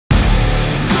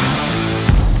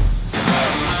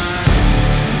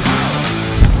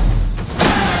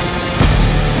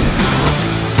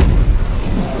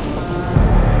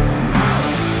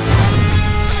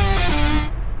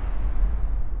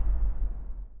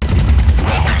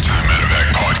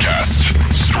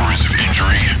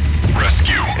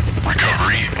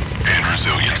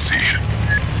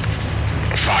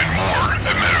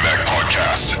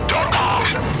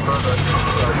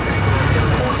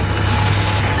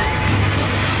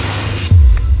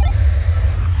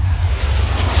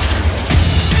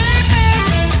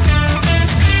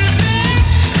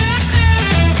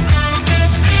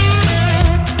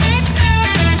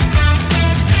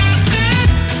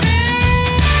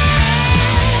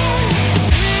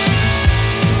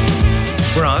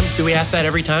Do we ask that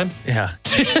every time? Yeah.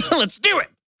 Let's do it.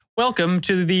 Welcome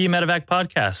to the Medevac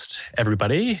podcast,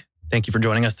 everybody. Thank you for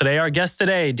joining us today. Our guest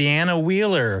today, Deanna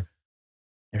Wheeler.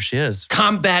 There she is.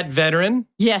 Combat veteran.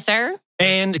 Yes, sir.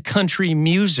 And country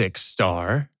music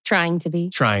star. Trying to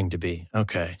be. Trying to be.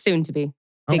 Okay. Soon to be.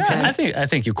 Okay. I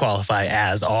think you qualify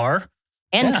as are.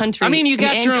 And country. I mean, you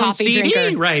got your own coffee CD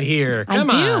drinker. right here.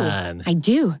 Come on. I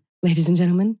do, ladies and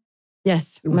gentlemen.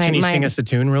 Yes. Can you sing us a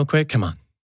tune real quick? Come on.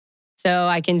 So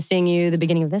I can sing you the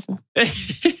beginning of this one.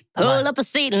 Pull up a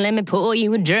seat and let me pour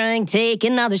you a drink. Take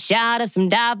another shot of some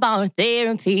dive bar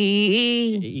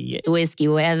therapy. Yeah. It's whiskey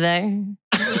weather.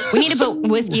 We need to put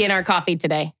whiskey in our coffee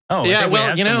today. Oh, Yeah,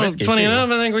 well, you know, funny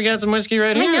enough, I think we got some whiskey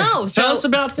right here. I know. Tell us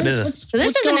about It this. is. So this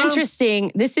What's is an going on?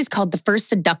 interesting, this is called the first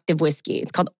seductive whiskey.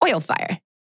 It's called Oil Fire.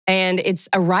 And it's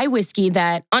a rye whiskey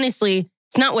that, honestly,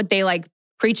 it's not what they like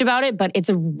preach about it, but it's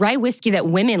a rye whiskey that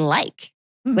women like.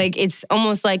 Like it's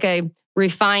almost like a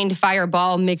refined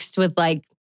fireball mixed with like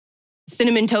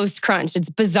cinnamon toast crunch.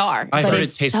 It's bizarre, I but heard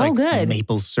it's it tastes so like good.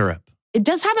 maple syrup. It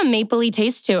does have a mapley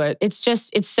taste to it. It's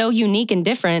so unique and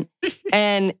different.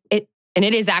 and it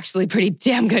is actually pretty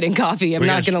damn good in coffee. I'm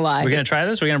not going to lie. We're going to try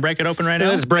this? We're going to break it open right now?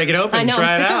 Let's break it open I and know,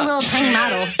 try it's it such a out. little tiny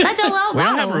model. Such a little We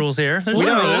don't have bottle. rules here. There's We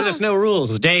no don't. rules. There's no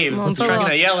rules. Dave Well, is put a trying to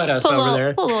little- yell at us Put a over little,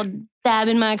 there. put a little dab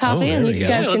in my coffee there and we you go.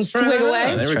 guys Yeah, can let's try swig it out. away.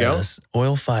 There Let's we try go. this.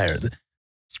 Oil Fire.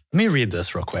 Let me read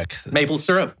this real quick. Maple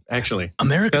syrup, actually.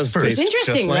 America's Does taste first It's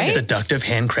interesting, just like right? seductive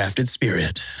handcrafted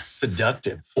spirit.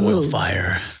 Seductive. Oil Ooh.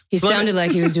 Fire. He sounded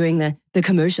like he was doing the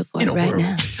commercial for In it a right world.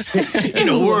 now. In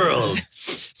a world.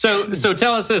 So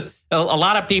tell us this. A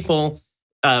lot of people,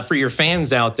 for your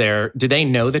fans out there, do they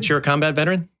know that you're a combat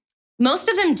veteran? Most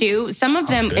of them do. Some of Sounds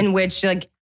them good. in which like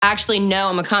actually know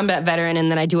I'm a combat veteran and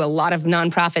then I do a lot of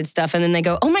nonprofit stuff and then they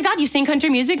go, "Oh my God, you sing country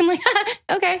music?" I'm like,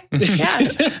 okay, yeah,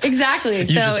 exactly. You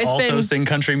so just it's also been sing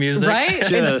country music? right.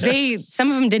 Yes. Some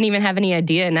of them didn't even have any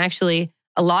idea, and actually,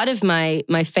 a lot of my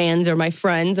fans or my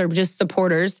friends or just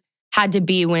supporters had to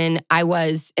be when I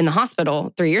was in the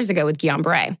hospital 3 years ago with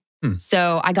Guillain-Barre.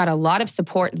 So I got a lot of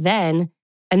support then,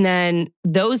 and then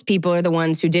those people are the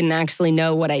ones who didn't actually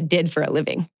know what I did for a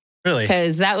living. Really?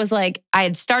 Because that was like, I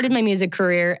had started my music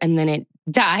career and then it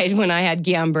died when I had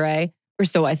Guillain-Barre, or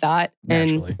so I thought.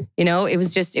 Naturally. And, you know, it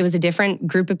was a different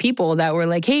group of people that were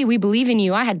like, "Hey, we believe in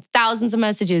you." I had thousands of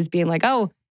messages being like,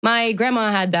 "Oh, my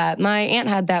grandma had that. My aunt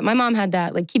had that. My mom had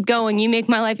that. Like, keep going. You make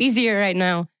my life easier right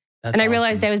now." That's and I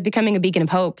realized awesome. I was becoming a beacon of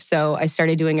hope. So I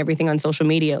started doing everything on social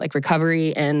media, like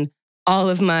recovery and all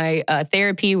of my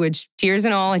therapy, which tears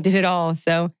and all, I did it all.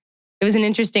 So it was an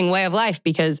interesting way of life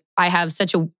because I have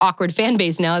such an awkward fan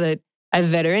base now that I have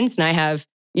veterans and I have,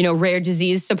 you know, rare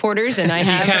disease supporters and I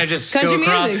have You kind of just country go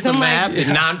across music. the So I'm map. like,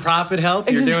 Nonprofit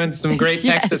help. You're doing some great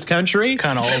Yes. Texas country.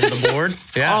 Kind of all over the board.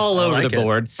 Yeah. All I over like the it.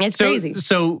 board. It's so, crazy.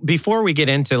 So before we get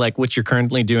into like what you're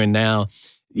currently doing now,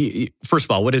 first of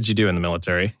all, what did you do in the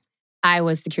military? I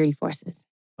was security forces.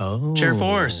 Oh, Chair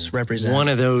Force represent. One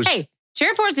of those. Hey,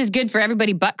 Chair Force is good for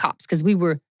everybody but cops because we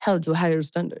were held to a higher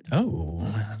standard. Oh,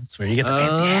 that's where you get the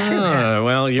fancy hat.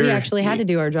 Well, We actually had to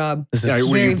do our job This is Yeah,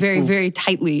 were very, you- very, very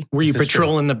tightly. Were you This is true.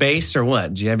 patrolling the base or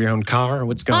what? Did you have your own car? Or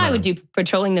what's going on? I would do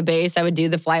patrolling the base. I would do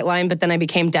the flight line, but then I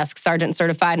became desk sergeant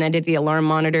certified and I did the alarm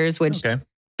monitors, which Okay.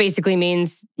 basically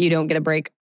means you don't get a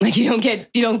break. Like you don't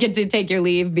get to take your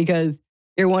leave because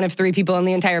you're one of 3 people on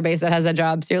the entire base that has that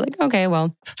job. So you're like, okay,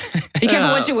 well, be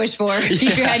careful what you wish for.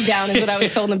 Keep your head down is what I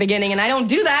was told in the beginning. And I don't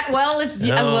do that well,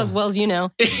 as well as you know.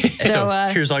 So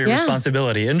Here's all your yeah.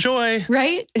 responsibility. Enjoy.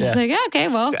 Right? It's Yeah. like, yeah, okay,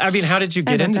 well. I mean, how did you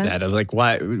Sorry get about into that? Like,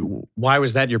 why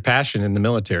was that your passion in the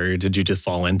military, or did you just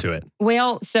fall into it?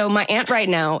 Well, so my aunt right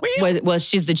now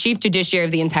she's the chief judiciary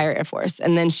of the entire Air Force.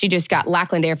 And then she just got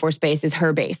Lackland Air Force Base as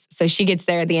her base. So she gets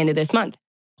there at the end of this month.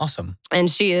 Awesome. And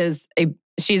she's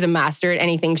a master at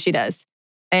anything she does.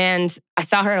 And I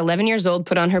saw her at 11 years old,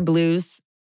 put on her blues.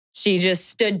 She just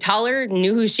stood taller,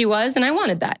 knew who she was, and I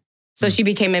wanted that. So she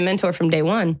became my mentor from day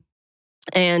one.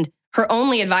 And her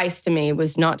only advice to me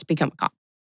was not to become a cop.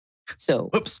 So,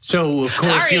 Oops. So, of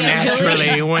course, Sorry, you Angela.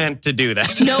 naturally went to do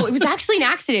that. no, it was actually an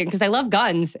accident because I love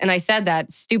guns. And I said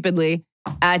that stupidly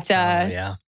at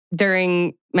Yeah.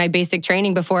 during my basic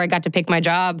training before I got to pick my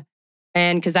job.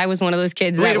 And because I was one of those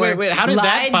kids that Wait. How did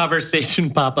that lied. conversation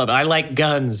pop up? I like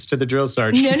guns to the drill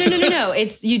sergeant. No.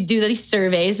 It's you do these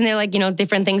surveys and they're like,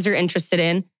 different things you're interested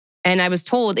in. And I was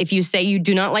told if you say you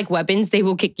do not like weapons, they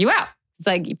will kick you out. It's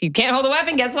like, if you can't hold a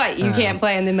weapon, guess what? You can't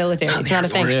play in the military. It's not a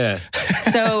thing. Yeah.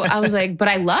 So I was like, but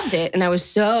I loved it. And I was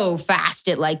so fast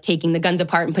at like taking the guns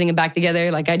apart and putting it back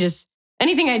together. Like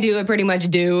anything I do, I pretty much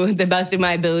do the best of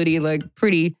my ability, like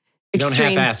pretty You don't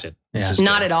extreme. half-ass it. Yeah.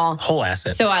 Not at all. Whole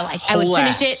asset. So I would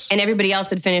finish it and everybody else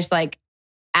would finish like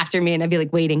after me and I'd be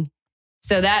like waiting.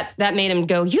 So that made him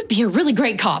go, you'd be a really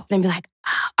great cop. And I'd be like,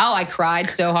 oh, I cried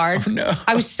so hard. Oh, no.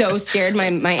 I was so scared my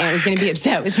aunt was going to be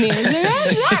upset with me. I was like,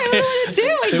 I'm sorry, what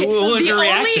do I do? What was the your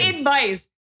reaction? only advice,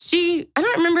 I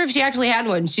don't remember if she actually had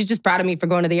one. She's just proud of me for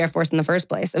going to the Air Force in the first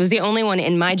place. It was the only one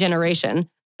in my generation,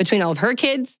 between all of her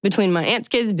kids, between my aunt's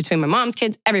kids, between my mom's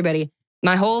kids, everybody.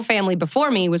 My whole family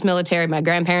before me was military. My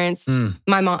grandparents,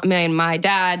 my mom, my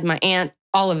dad, my aunt,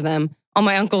 all of them, all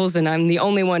my uncles, and I'm the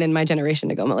only one in my generation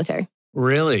to go military.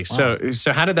 Really? Wow.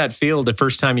 So how did that feel the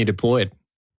first time you deployed?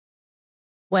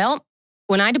 Well,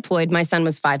 when I deployed, my son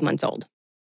was 5 months old.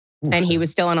 And he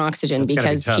was still on oxygen That's gotta be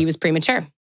because tough. he was premature.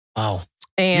 Wow.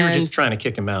 And You were just trying to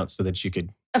kick him out so that you could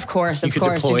of course.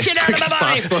 deploy Just, as quick as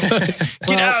possible.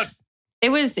 Get out. It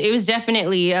was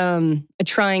definitely a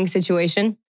trying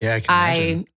situation. Yeah, I can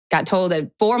imagine. I got told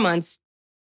at 4 months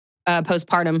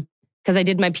postpartum because I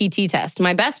did my PT test.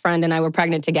 My best friend and I were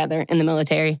pregnant together in the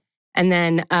military. And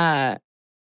then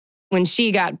when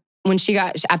she got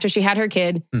after she had her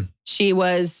kid, she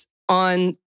was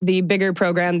on the bigger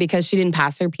program because she didn't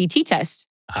pass her PT test.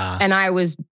 And I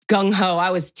was gung-ho.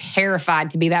 I was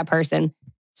terrified to be that person.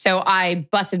 So I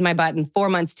busted my butt in 4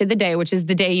 months to the day, which is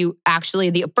the day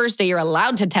the first day you're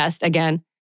allowed to test again.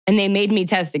 And they made me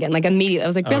test again, like immediately. I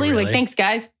was like, really? Like, thanks,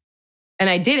 guys. And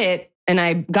I did it and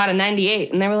I got a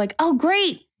 98. And they were like, oh,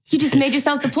 great. You just made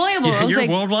yourself deployable. I was You're like,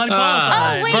 worldwide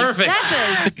qualified. oh, wait,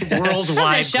 Perfect.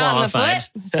 Worldwide that's a shot qualified.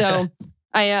 in the foot. So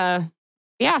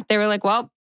they were like, well,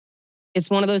 it's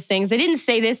one of those things. They didn't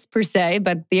say this per se,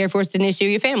 but the Air Force didn't issue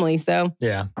you family. So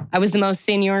Yeah. I was the most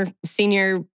senior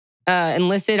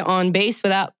enlisted on base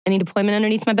without any deployment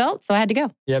underneath my belt. So I had to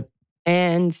go. Yep.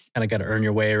 And Kind of got to earn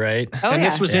your way, right? And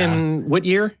this was in what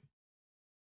year?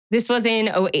 this was in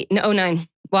 09.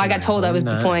 Well, I got told I was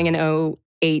 09. deploying in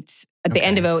 08, at the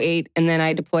end of 08. And then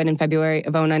I deployed in February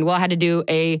of 09. Well, I had to do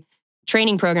a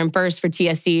training program first for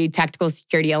TSC, Tactical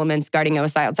Security Elements, guarding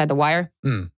OSI outside the wire.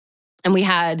 And we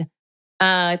had,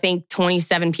 I think,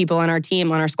 27 people on our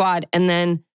team, on our squad. And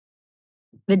then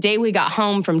the day we got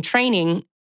home from training,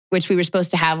 which we were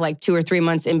supposed to have like 2 or 3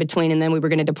 months in between, and then we were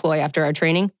going to deploy after our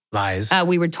training. Lies.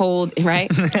 We were told, right?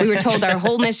 We were told our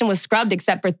whole mission was scrubbed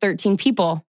except for 13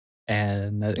 people.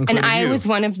 And that And included I you. was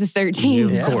one of the 13.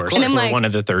 You, of course. And I'm were like- one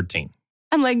of the 13.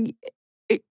 I'm like,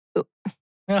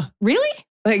 Yeah. really?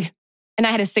 Like, and I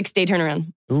had a 6-day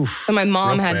turnaround. Oof. So my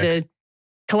mom Real had quick. to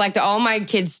collect all my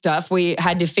kids' stuff. We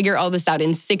had to figure all this out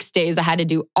in 6 days. I had to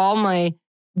do all my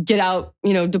get out,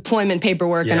 deployment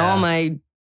paperwork and all my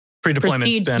Pre-deployment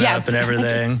Proceed- spin yeah. up and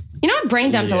everything. I brain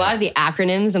dumped a lot of the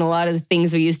acronyms and a lot of the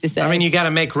things we used to say. I mean, you got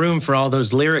to make room for all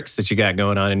those lyrics that you got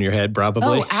going on in your head,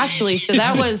 probably. Oh, actually, so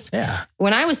that was Yeah.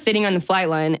 when I was sitting on the flight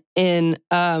line in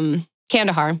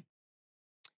Kandahar.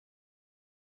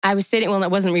 I was sitting, well,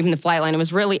 it wasn't even the flight line. It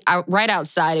was really right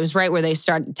outside. It was right where they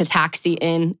started to taxi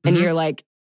in. And you're like,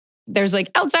 there's like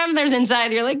outside and there's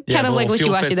inside. You're like kind of like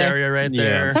wishy-washy there. Area right Yeah.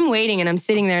 there. So I'm waiting and I'm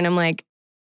sitting there and I'm like,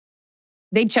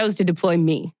 they chose to deploy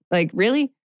me. Like,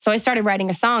 really? So I started writing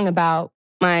a song about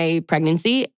my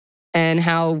pregnancy and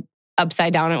how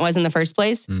upside down it was in the first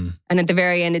place. And at the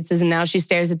very end, it says, and now she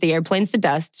stares at the airplanes to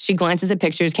dust. She glances at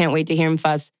pictures, can't wait to hear him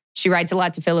fuss. She writes a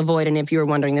lot to fill a void. And if you were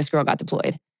wondering, this girl got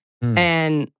deployed.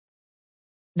 And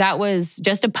that was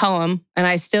just a poem. And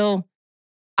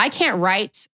I can't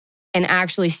write and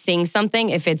actually sing something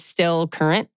if it's still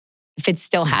current, if it's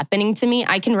still happening to me.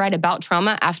 I can write about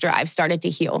trauma after I've started to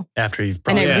heal. After you've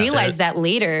And processed I realized it. that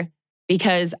later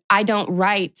because I don't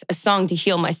write a song to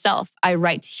heal myself. I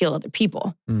write to heal other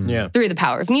people Yeah. through the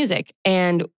power of music.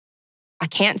 And I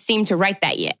can't seem to write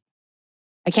that yet.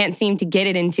 I can't seem to get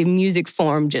it into music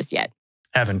form just yet.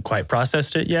 Haven't quite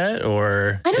processed it yet,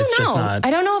 or I don't it's know. just not.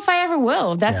 I don't know if I ever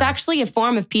will. That's Yeah. actually a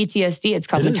form of PTSD. It's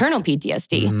called It is. maternal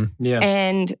PTSD. Yeah.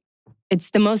 And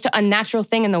it's the most unnatural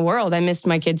thing in the world. I missed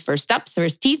my kids' first steps,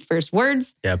 first teeth, first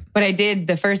words. Yep. But I did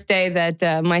the first day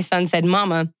that my son said,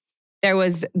 Mama, there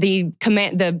was the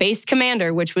base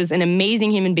commander, which was an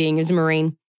amazing human being. He was a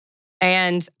Marine.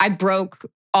 And I broke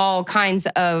all kinds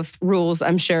of rules,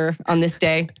 I'm sure, on this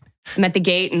day. I'm at the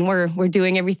gate and we're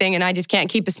doing everything and I just can't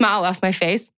keep a smile off my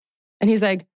face. And he's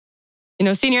like,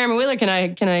 Senior Airman Wheeler, can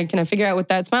I figure out what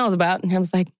that smile is about? And I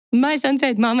was like, my son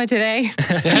said mama today.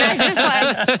 And I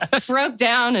just like broke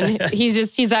down and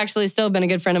he's actually still been a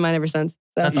good friend of mine ever since. So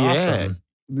That's awesome.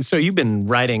 So you've been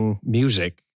writing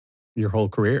music your whole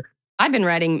career. I've been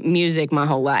writing music my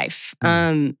whole life.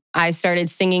 I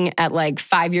started singing at like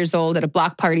 5 years old at a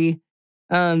block party.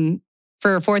 For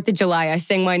 4th of July, I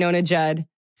sang Winona Judd.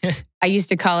 I used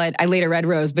to call it, I laid a red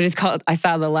rose, but it's called I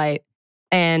Saw the Light.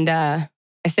 And I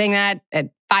sang that at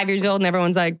 5 years old and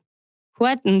everyone's like,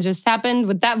 what? And just happened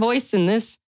with that voice and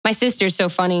this. My sister's so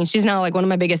funny. She's now like one of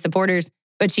my biggest supporters,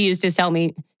 but she used to tell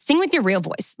me, sing with your real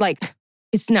voice. Like,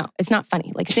 it's not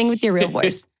funny. Like, sing with your real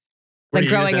voice. Like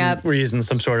growing up. Were you using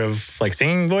some sort of like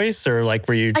singing voice or like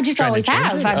were you I just always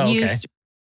have. I've used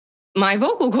my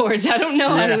vocal cords. I don't know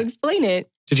how to explain it.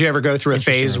 Did you ever go through a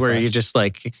phase where you just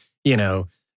like,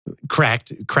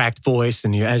 cracked voice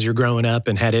and as you're growing up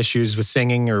and had issues with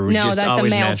singing or no, just that's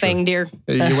always a male natural? thing, dear.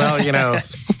 Well,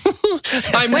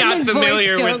 I'm not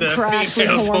familiar with the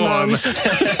female form.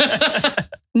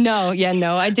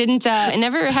 No, I didn't. I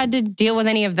never had to deal with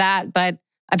any of that, but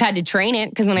I've had to train it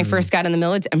because when I first got in the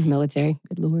military,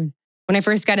 good Lord. When I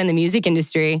first got in the music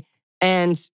industry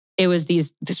and it was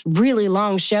this really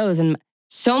long shows and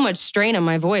so much strain on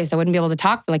my voice, I wouldn't be able to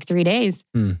talk for like 3 days.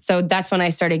 So that's when I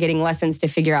started getting lessons to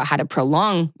figure out how to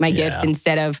prolong my gift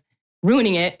instead of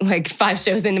ruining it like 5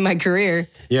 shows into my career.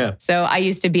 Yeah. So I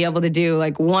used to be able to do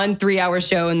like 1 3-hour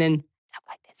show and then talk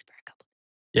like this for a couple.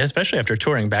 Yeah, especially after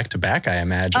touring back to back, I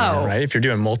imagine, right? If you're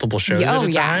doing multiple shows at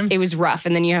a time. It was rough.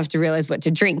 And then you have to realize what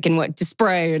to drink and what to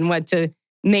spray and what to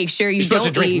make sure you You're supposed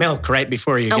don't to drink eat. milk right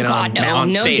before you get on no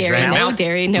stage, dairy, right? no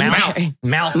dairy, no dairy.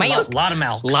 Mouth. Milk. A lot of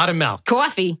milk. A lot of milk.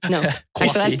 Coffee. No. Actually,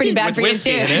 that's pretty bad for you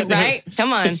too, right?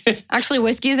 Come on. Actually,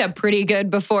 whiskey is a pretty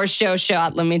good before show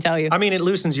shot, let me tell you. I mean, it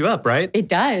loosens you up, right? It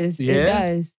does. Yeah. It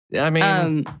does. I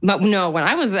mean, but no, when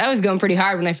I was going pretty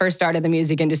hard when I first started the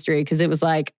music industry because it was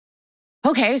like,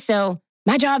 okay, so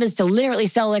my job is to literally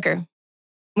sell liquor.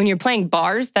 When you're playing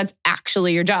bars, that's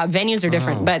actually your job. Venues are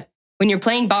different, but when you're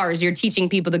playing bars, you're teaching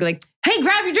people to go like, hey,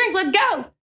 grab your drink, let's go.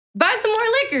 Buy some more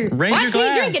liquor. Raise Watch your me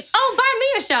glass. drink it. Oh, buy me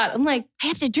a shot. I'm like, I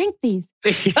have to drink these.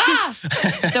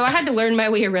 So I had to learn my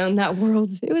way around that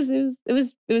world. It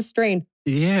was strange.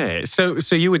 yeah. So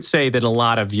you would say that a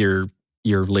lot of your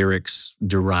lyrics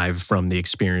derive from the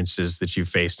experiences that you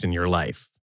faced in your life.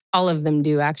 All of them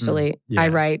do, actually. yeah. I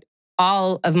write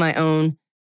all of my own.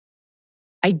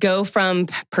 I go from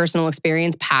personal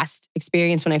experience, past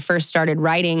experience. When I first started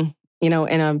writing, in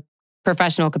a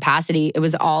professional capacity, it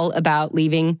was all about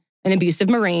leaving an abusive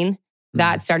Marine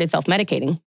that started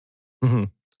self-medicating. Mm-hmm.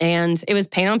 And it was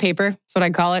pain on paper. That's what I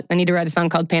call it. I need to write a song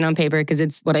called Pain on Paper because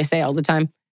it's what I say all the time.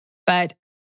 But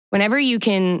whenever you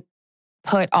can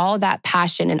put all that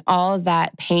passion and all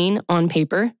that pain on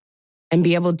paper and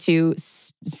be able to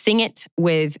sing it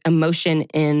with emotion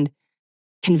and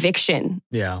conviction.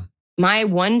 Yeah. My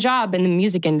one job in the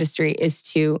music industry is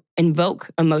to invoke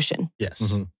emotion. Yes.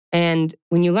 Mm-hmm. And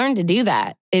when you learn to do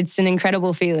that, it's an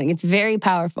incredible feeling. It's very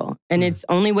powerful. And it's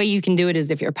only way you can do it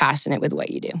is if you're passionate with what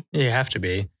you do. You have to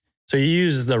be. So you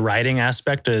use the writing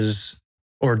aspect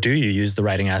do you use the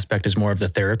writing aspect as more of the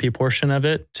therapy portion of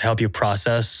it to help you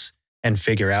process and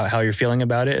figure out how you're feeling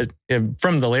about it?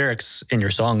 From the lyrics in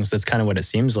your songs, that's kind of what it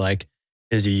seems like,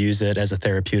 is you use it as a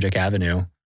therapeutic avenue.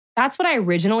 That's what I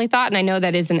originally thought. And I know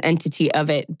that is an entity of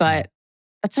it, but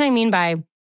that's what I mean by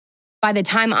the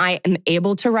time I am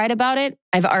able to write about it,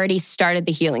 I've already started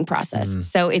the healing process.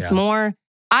 So it's more,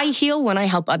 I heal when I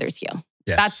help others heal.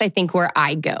 Yes. That's, I think, where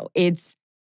I go. It's,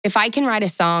 if I can write a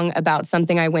song about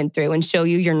something I went through and show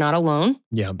you you're not alone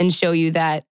and show you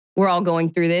that we're all going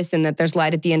through this and that there's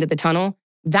light at the end of the tunnel,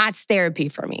 that's therapy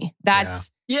for me. That's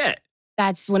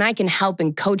when I can help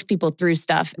and coach people through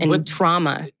stuff and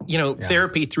trauma.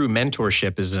 Therapy through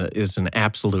mentorship is an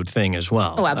absolute thing as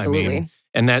well. Oh, absolutely. I mean,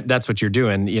 and that's what you're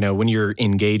doing, when you're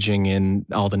engaging in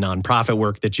all the nonprofit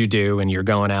work that you do and you're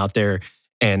going out there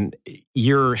and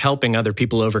you're helping other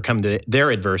people overcome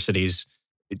their adversities,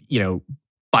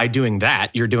 by doing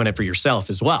that, you're doing it for yourself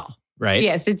as well, right?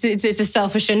 Yes, it's a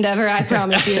selfish endeavor, I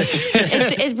promise you.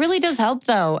 It really does help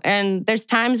though. And there's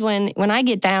times when I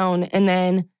get down and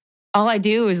then all I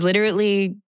do is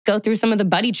literally go through some of the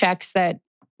buddy checks that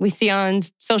we see on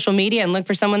social media and look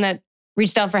for someone that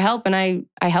reached out for help, and I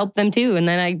help them too. And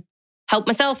then I help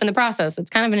myself in the process. It's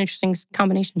kind of an interesting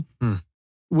combination.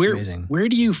 Amazing. Where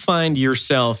do you find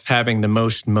yourself having the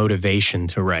most motivation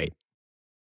to write?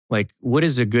 Like, what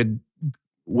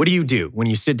do you do when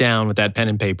you sit down with that pen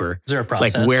and paper? Is there a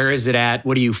process? Like, where is it at?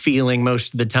 What are you feeling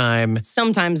most of the time?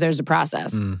 Sometimes there's a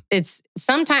process. It's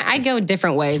sometimes I go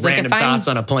different ways. Random thoughts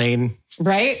on a plane.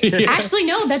 Right? Actually,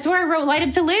 no, that's where I wrote Light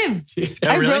Up to Live.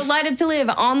 I wrote Light Up to Live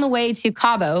on the way to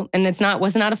Cabo, and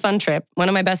was not a fun trip. One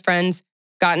of my best friends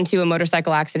got into a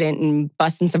motorcycle accident and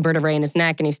busted some vertebrae in his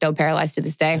neck, and he's still paralyzed to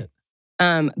this day.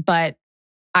 But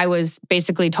I was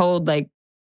basically told, like,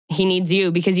 he needs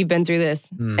you because you've been through this.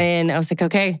 And I was like,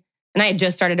 okay. And I had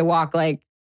just started to walk like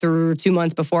through 2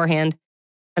 months beforehand.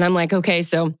 And I'm like, okay,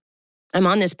 so I'm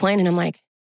on this plane and I'm like,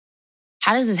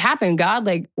 how does this happen, God?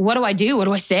 Like, what do I do? What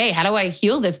do I say? How do I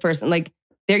heal this person? Like,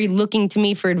 they're looking to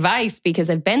me for advice because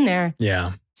I've been there.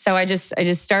 Yeah. So I just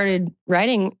started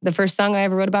writing the first song I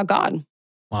ever wrote about God,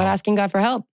 about asking God for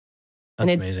help.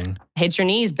 That's amazing. Hit your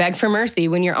knees, beg for mercy.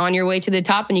 When you're on your way to the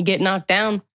top and you get knocked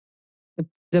down,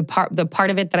 the part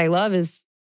of it that I love is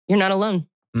you're not alone.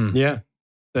 Yeah.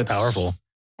 That's powerful.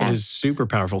 It is super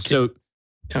powerful. So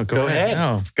go ahead.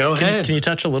 No. Go ahead. Can you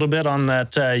touch a little bit on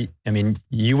that? I mean,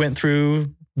 you went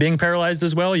through being paralyzed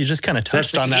as well. You just kind of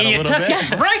touched on that a little bit.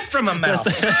 It right from my mouth.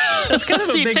 That's kind of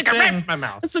a big thing. Right from my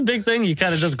mouth. That's a big thing you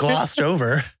kind of just glossed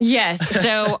over. Yes.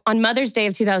 So on Mother's Day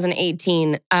of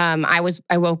 2018, I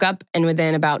woke up and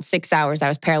within about 6 hours, I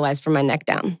was paralyzed from my neck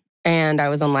down. And I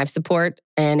was on life support.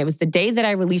 And it was the day that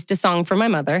I released a song for my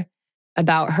mother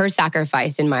about her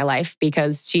sacrifice in my life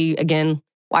because she, again,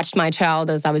 watched my child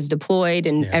as I was deployed.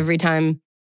 And every time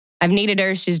I've needed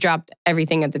her, she's dropped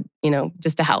everything at the,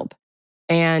 just to help.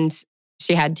 And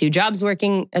she had 2 jobs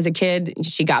working as a kid.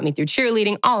 She got me through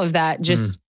cheerleading, all of that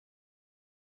just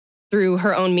through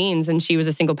her own means. And she was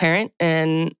a single parent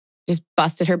and just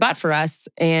busted her butt for us.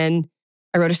 And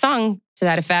I wrote a song to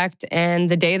that effect. And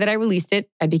the day that I released it,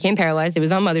 I became paralyzed. It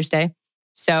was on Mother's Day.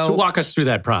 So walk us through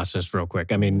that process real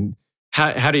quick. I mean,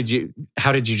 how did you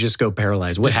just go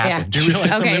paralyzed? What happened? Did you realize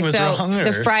something was wrong?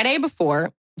 The Friday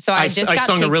before, so I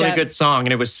sung a really good song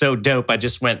and it was so dope, I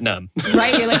just went numb.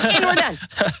 Right? You're like, and we're done.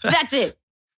 That's it.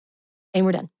 And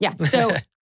we're done. Yeah. So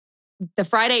the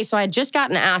Friday, so I had just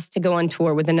gotten asked to go on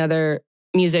tour with another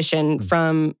musician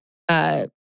from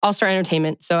All-Star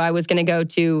Entertainment. So I was going to go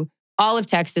to all of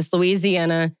Texas,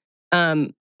 Louisiana,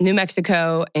 New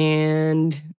Mexico,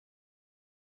 and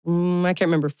I can't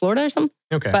remember, Florida or something.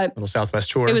 Okay, but little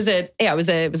Southwest tour. It was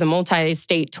a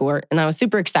multi-state tour, and I was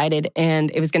super excited.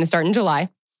 And it was going to start in July,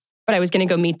 but I was going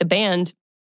to go meet the band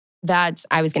that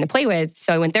I was going to play with.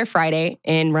 So I went there Friday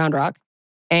in Round Rock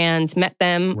and met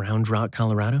them. Round Rock,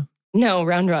 Colorado? No,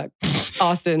 Round Rock,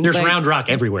 Austin. There's Round Rock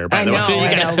everywhere, by the way.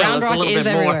 I know. Round Rock is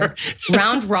everywhere.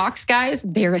 Round Rocks, guys,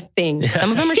 they're a thing.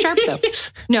 Some of them are sharp though.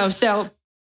 No, so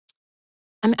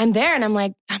I'm there and I'm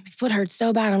like, my foot hurts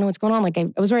so bad. I don't know what's going on. Like I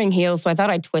was wearing heels, so I thought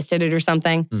I twisted it or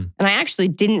something. And I actually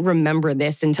didn't remember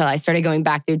this until I started going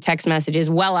back through text messages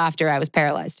well after I was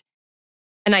paralyzed.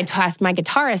 And I asked my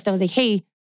guitarist, I was like, hey,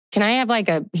 can I have like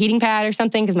a heating pad or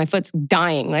something? Because my foot's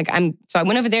dying. So I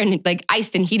went over there and like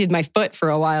iced and heated my foot for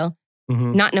a while,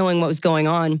 not knowing what was going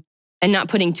on and not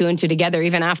putting 2 and 2 together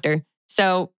even after.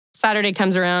 So Saturday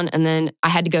comes around and then I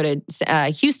had to go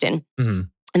to Houston.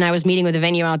 And I was meeting with a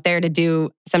venue out there to do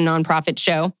some nonprofit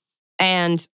show.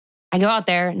 And I go out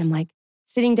there and I'm like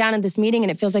sitting down at this meeting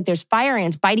and it feels like there's fire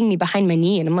ants biting me behind my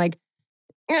knee. And I'm like,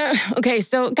 okay,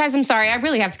 so guys, I'm sorry. I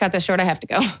really have to cut this short. I have to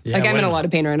go. Yeah, I'm in a lot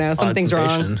of pain right now. Something's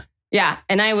wrong. Yeah.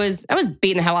 And I was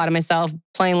beating the hell out of myself,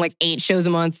 playing like 8 shows a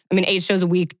month. 8 shows a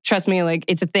week. Trust me, like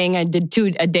it's a thing. I did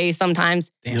 2 a day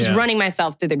sometimes. Just running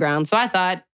myself through the ground. So I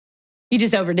thought, you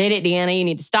just overdid it, Deanna. You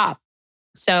need to stop.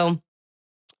 So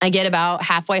I get about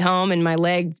halfway home and my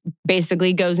leg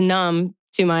basically goes numb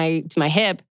to my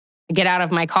hip. I get out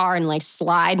of my car and like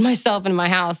slide myself into my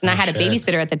house. And I had a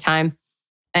babysitter at the time.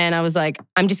 And I was like,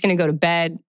 I'm just going to go to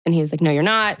bed. And he was like, no, you're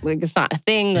not. Like, it's not a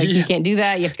thing. Like, you can't do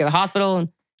that. You have to go to the hospital.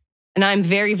 And I'm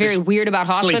very, very weird about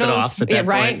hospitals. Sleep it off at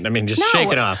that point. Just shake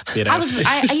it off.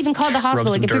 I even called the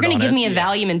hospital. Like, if you're going to give me a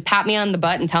Valium and pat me on the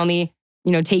butt and tell me,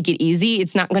 take it easy,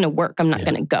 it's not going to work. I'm not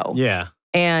going to go. Yeah.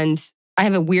 And I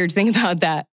have a weird thing about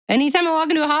that. Anytime I walk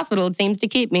into a hospital, it seems to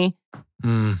keep me.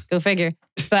 Go figure.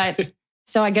 But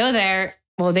so I go there.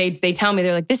 Well, they tell me,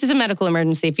 they're like, this is a medical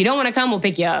emergency. If you don't want to come, we'll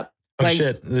pick you up. Oh,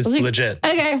 shit. This is legit.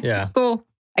 Okay. Yeah. Cool.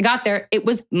 I got there. It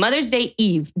was Mother's Day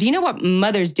Eve. Do you know what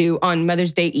mothers do on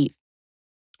Mother's Day Eve?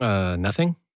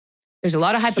 Nothing. There's a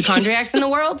lot of hypochondriacs in the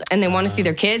world and they want to see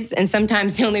their kids. And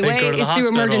sometimes the only way is through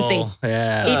emergency.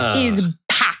 Yeah. It is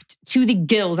packed to the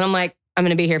gills. And I'm like, I'm going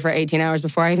to be here for 18 hours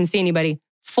before I even see anybody.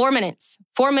 4 minutes.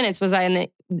 4 minutes was I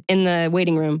in the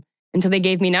waiting room until they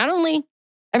gave me not only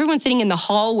everyone sitting in the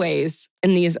hallways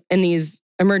in these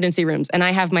emergency rooms, and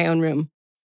I have my own room.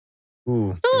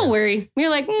 Ooh, it's a little weary. You're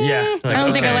like, I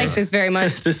don't think I like this very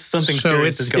much. This is something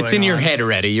serious is going on. It's in your head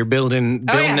already. You're building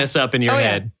this up in your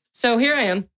head. Yeah. So here I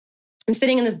am. I'm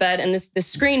sitting in this bed, and this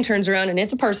screen turns around, and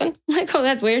it's a person. I'm like, oh,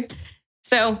 that's weird.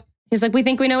 So he's like, we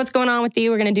think we know what's going on with you.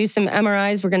 We're going to do some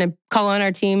MRIs. We're going to call on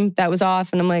our team that was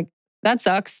off. And I'm like, that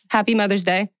sucks. Happy Mother's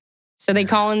Day. So they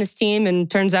call in this team and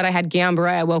turns out I had Guillain-Barre.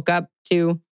 I woke up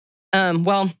to,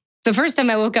 the first time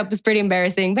I woke up was pretty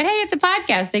embarrassing, but hey, it's a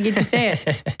podcast. I get to say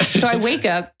it. So I wake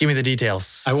up. Give me the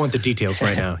details. I want the details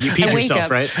right now. You peed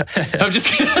yourself, right? I'm just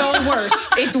kidding. So worse.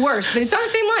 It's worse, but it's on the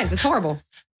same lines. It's horrible.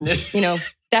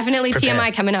 Definitely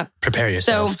TMI coming up. Prepare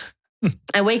yourself. So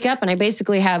I wake up and I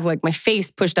basically have like my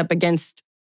face pushed up against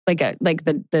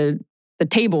the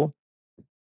table,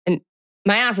 and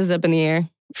my ass is up in the air,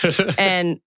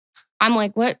 and I'm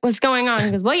like, what's going on? He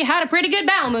goes, well, you had a pretty good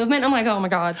bowel movement. I'm like, oh my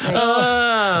God.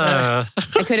 I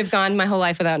could have gone my whole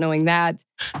life without knowing that.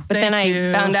 But then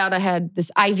I found out I had this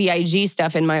IVIG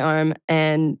stuff in my arm,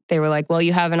 and they were like, well,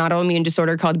 you have an autoimmune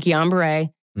disorder called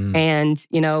Guillain-Barre. And,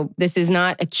 this is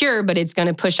not a cure, but it's going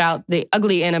to push out the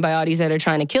ugly antibodies that are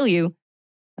trying to kill you.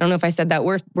 I don't know if I said that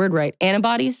word right.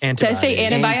 Antibodies? Did I say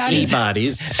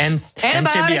antibiotics?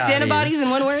 Antibodies in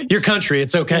one word? Your country,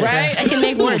 it's okay. Right? I can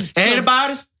make words.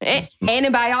 Antibodies?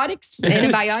 Antibiotics?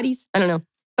 Antibiotics? I don't know.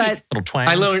 But little twang.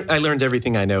 I learned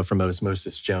everything I know from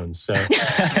Osmosis Jones. So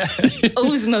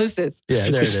Osmosis. Yeah,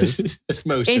 there it is.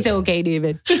 Osmosis. It's okay,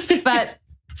 David. But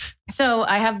so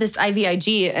I have this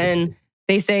IVIG, and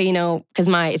they say, because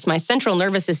it's my central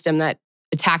nervous system that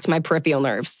attacked my peripheral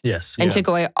nerves. Yes. And took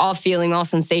away all feeling, all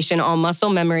sensation, all muscle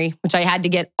memory, which I had to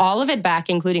get all of it back,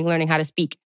 including learning how to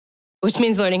speak, which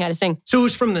means learning how to sing. So it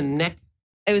was from the neck?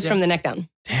 It was from the neck down.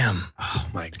 Damn. Oh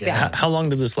my God. Yeah. How long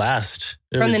did this last?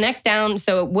 From the neck down,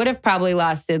 so it would have probably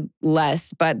lasted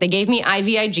less, but they gave me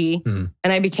IVIG, and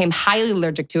I became highly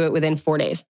allergic to it within 4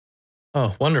 days.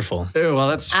 Oh, wonderful. Well,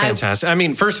 that's fantastic. I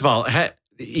mean, first of all,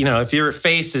 if your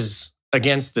face is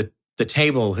against the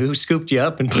table, who scooped you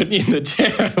up and put you in the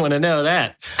chair? I want to know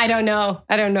that. I don't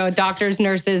know. Doctors,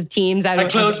 nurses, teams. I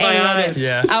closed my eyes.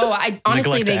 Yeah. Oh,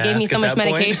 honestly, they gave me so much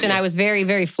medication. I was very,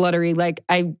 very fluttery. Like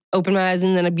I opened my eyes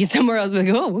and then I'd be somewhere else. Like,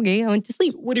 oh, okay, I went to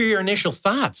sleep. What are your initial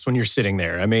thoughts when you're sitting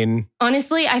there? I mean,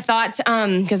 honestly, I thought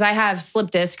because I have slip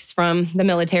discs from the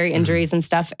military injuries and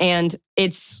stuff, and I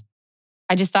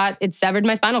just thought it severed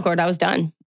my spinal cord. I was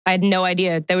done. I had no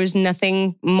idea. There was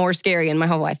nothing more scary in my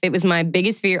whole life. It was my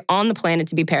biggest fear on the planet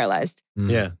to be paralyzed.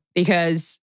 Yeah.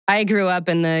 Because I grew up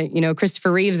in the,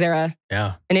 Christopher Reeves era.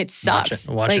 Yeah. And it sucks.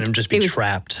 Watching him just be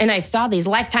trapped. And I saw these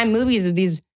Lifetime movies of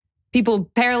these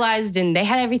people paralyzed, and they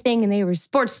had everything, and they were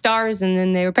sports stars, and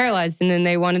then they were paralyzed, and then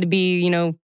they wanted to be,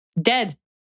 dead,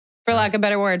 for lack of a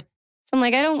better word. So I'm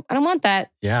like, I don't want that.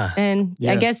 Yeah. And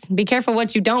I guess be careful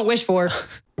what you don't wish for.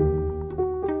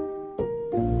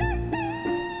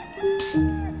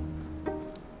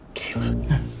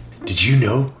 Did you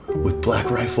know with Black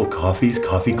Rifle Coffee's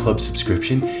Coffee Club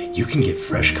subscription, you can get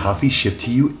fresh coffee shipped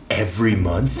to you every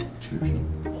month?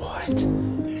 What?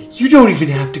 You don't even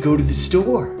have to go to the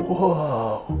store.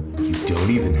 Whoa. You don't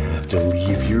even have to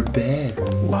leave your bed.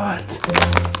 What?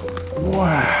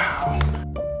 Wow.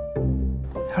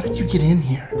 How did you get in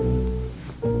here?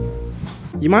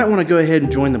 You might want to go ahead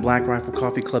and join the Black Rifle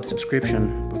Coffee Club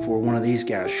subscription before one of these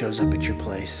guys shows up at your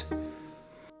place.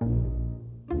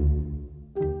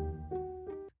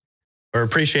 Or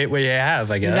appreciate what you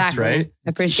have, I guess, exactly. Right?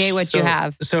 Appreciate what you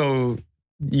have. So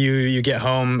you get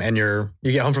home and you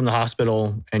get home from the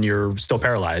hospital and you're still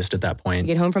paralyzed at that point.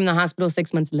 You get home from the hospital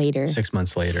 6 months later. 6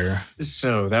 months later.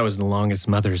 So that was the longest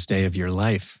Mother's Day of your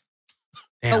life.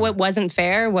 Damn. But what wasn't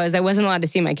fair was I wasn't allowed to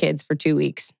see my kids for 2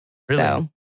 weeks. Really? So,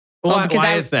 because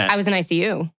why is that? I was in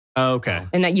ICU. Oh, okay.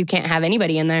 And that you can't have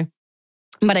anybody in there.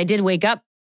 But I did wake up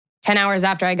 10 hours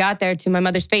after I got there to my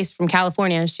mother's face from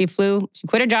California. She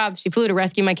quit her job. She flew to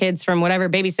rescue my kids from whatever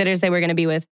babysitters they were going to be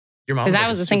with. Your mom because I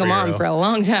was a single mom for a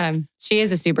long time. She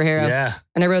is a superhero. Yeah.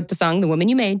 And I wrote the song, The Woman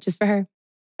You Made, just for her.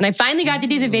 And I finally got to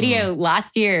do the video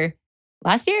last year.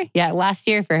 Last year? Yeah, last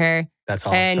year for her. That's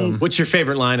awesome. And what's your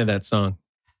favorite line of that song?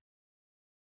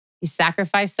 You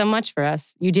sacrificed so much for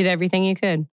us. You did everything you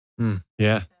could.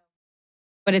 Yeah.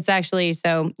 But it's actually,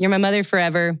 so you're my mother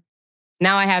forever.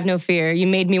 Now I have no fear. You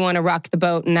made me want to rock the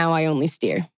boat, and now I only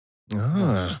steer.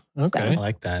 Ah, okay. I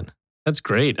like that. That's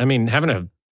great. I mean, having a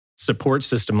support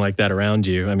system like that around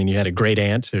you. I mean, you had a great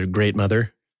aunt, a great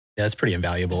mother. Yeah, that's pretty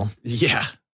invaluable. Yeah.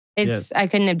 I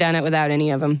couldn't have done it without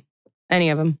any of them. Any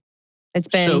of them. It's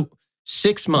been... So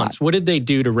 6 months, what did they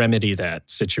do to remedy that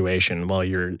situation while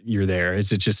you're there?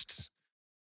 Is it just...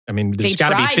 I mean, there's got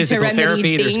to be physical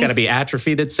therapy. There's got to be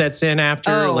atrophy that sets in after.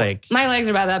 My legs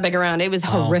are about that big around. It was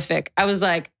horrific. I was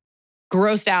like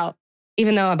grossed out,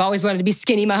 even though I've always wanted to be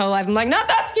skinny my whole life. I'm like, not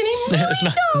that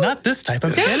skinny. Not this type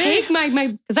of skinny. Don't take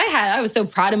my because I was so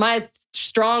proud of my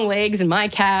strong legs and my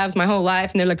calves my whole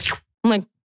life, and they're like, I'm like,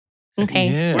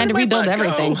 okay, I had to rebuild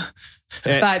everything.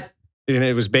 But and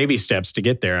it was baby steps to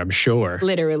get there, I'm sure.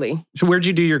 Literally. So where'd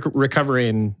you do your recovery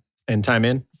and time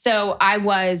in? So I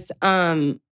was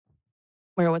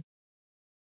where was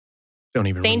Don't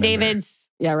even St. remember. David's,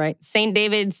 yeah, right. St.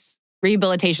 David's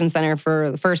Rehabilitation Center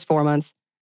for the first 4 months.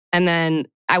 And then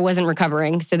I wasn't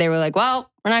recovering. So they were like, well,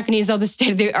 we're not going to use all the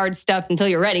state-of-the-art stuff until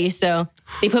you're ready. So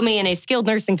they put me in a skilled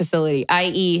nursing facility,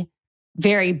 i.e.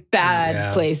 very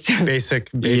bad place. Basic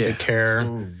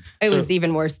care. It was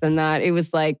even worse than that. It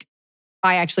was like,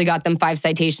 I actually got them 5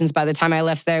 citations by the time I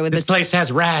left there. This place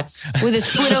has rats. With a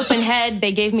split open head.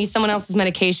 They gave me someone else's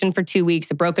medication for 2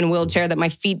 weeks, a broken wheelchair that my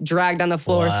feet dragged on the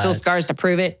floor, still scars to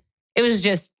prove it. It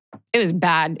was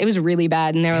bad. It was really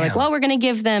bad. And they were like, well, we're going to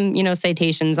give them,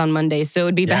 citations on Monday. So it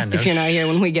would be best if you're not here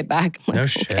when we get back. I'm like,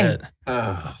 shit.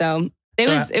 So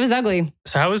it was ugly.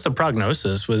 So how was the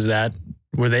prognosis?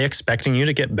 Were they expecting you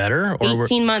to get better? Or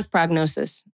 18-month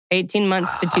prognosis. 18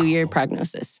 months to 2-year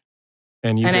prognosis.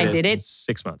 And I did it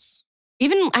 6 months.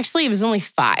 Actually, it was only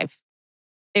 5.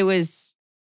 It was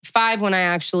 5 when I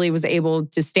actually was able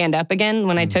to stand up again.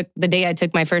 When the day I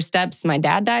took my first steps, my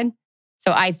dad died.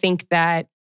 So I think that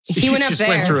he went up there.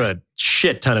 Went through a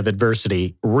shit ton of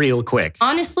adversity real quick.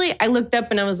 Honestly, I looked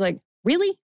up and I was like,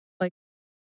 really?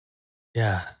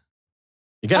 Yeah.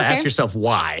 You got to ask yourself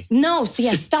why. No, see,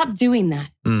 I stopped doing that.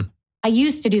 I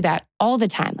used to do that all the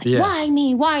time. Why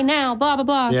me? Why now? Blah, blah,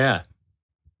 blah. Yeah.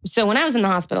 So when I was in the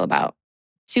hospital about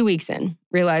 2 weeks in,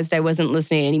 realized I wasn't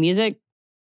listening to any music,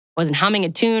 wasn't humming a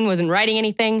tune, wasn't writing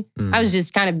anything. I was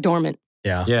just kind of dormant.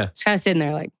 Yeah. Just kind of sitting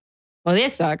there like, well,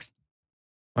 this sucks.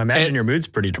 I imagine your mood's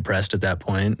pretty depressed at that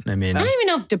point. I mean, I don't even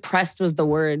know if depressed was the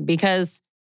word because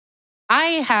I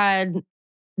had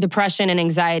depression and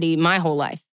anxiety my whole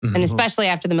life. And especially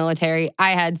after the military,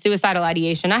 I had suicidal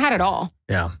ideation. I had it all.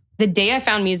 Yeah. The day I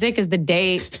found music is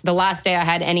the last day I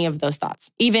had any of those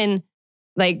thoughts. Even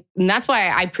and that's why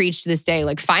I preach to this day,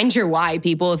 find your why,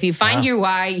 people. If you find your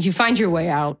why, you find your way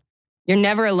out. You're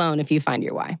never alone if you find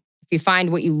your why. If you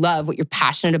find what you love, what you're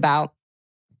passionate about,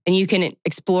 and you can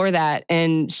explore that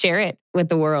and share it with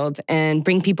the world and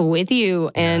bring people with you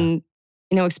and,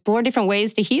 explore different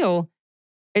ways to heal.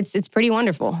 It's pretty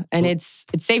wonderful. And it's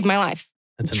saved my life.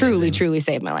 That's truly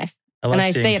saved my life. And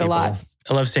I say it a lot.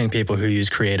 I love seeing people who use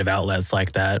creative outlets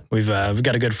like that. We've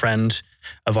got a good friend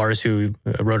of ours who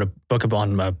wrote a book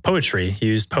on poetry. He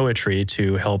used poetry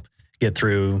to help get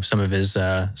through some of his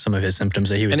symptoms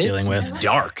that he was dealing with.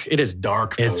 Dark. It is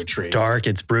dark poetry. It's dark.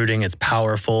 It's brooding. It's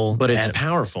powerful. But it's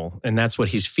powerful, and that's what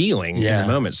he's feeling in the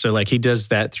moment. So he does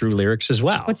that through lyrics as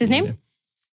well. What's his name?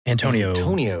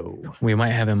 Antonio. We might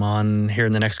have him on here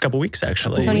in the next couple weeks,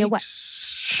 actually. Antonio what?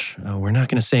 Oh, we're not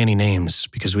going to say any names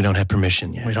because we don't have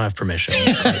permission yet. We don't have permission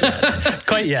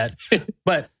quite yet.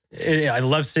 But I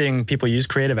love seeing people use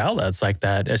creative outlets like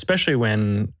that, especially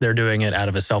when they're doing it out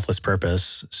of a selfless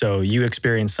purpose. So you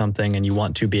experience something and you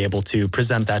want to be able to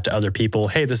present that to other people.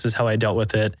 Hey, this is how I dealt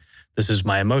with it. This is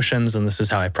my emotions and this is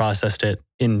how I processed it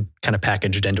in kind of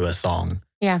packaged into a song.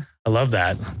 Yeah. I love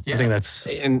that. Yeah. I think that's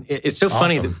and it's so awesome.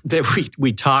 funny that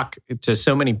we talk to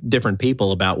so many different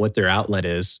people about what their outlet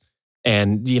is.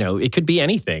 And, it could be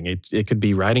anything. It could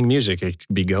be writing music. It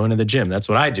could be going to the gym. That's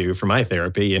what I do for my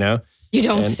therapy, You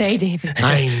don't say, David.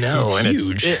 I know. It's and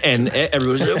huge. And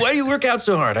everyone's like, why do you work out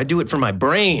so hard? I do it for my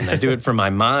brain. I do it for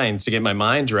my mind to get my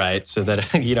mind right so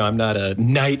that, I'm not a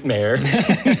nightmare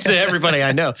to everybody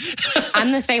I know.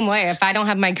 I'm the same way. If I don't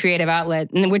have my creative outlet,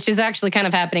 which is actually kind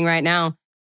of happening right now,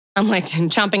 I'm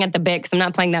chomping at the bit because I'm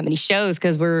not playing that many shows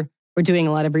because we're doing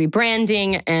a lot of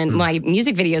rebranding and my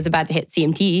music video is about to hit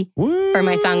CMT for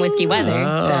my song Whiskey Weather.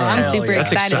 So I'm super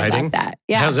excited about that.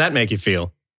 Yeah. How does that make you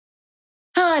feel?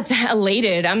 Oh, it's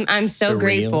elated. I'm so Surreal.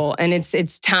 grateful and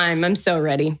it's time. I'm so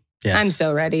ready. Yes. I'm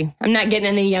so ready. I'm not getting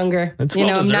any younger. It's I'm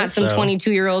not well-deserved, some though.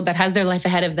 22-year-old that has their life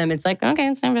ahead of them. It's okay,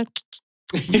 it's time to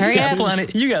hurry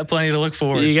up. You got plenty to look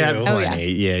forward to. You got Oh,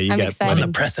 plenty. Yeah, you I'm got excited. On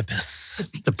plenty. the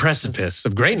precipice. The precipice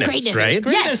of greatness, right?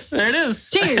 Yes. There it is.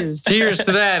 Cheers. Cheers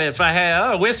to that. If I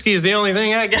had, whiskey is the only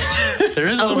thing I got. There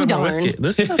is a little bit darn. more whiskey.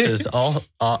 This stuff is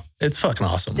it's fucking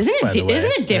awesome. Isn't by the it? way.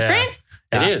 Isn't it different?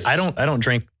 Yeah. It is. I don't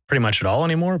drink pretty much at all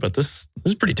anymore, but this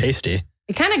is pretty tasty.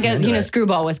 It kind of goes,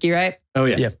 screwball whiskey, right? Oh,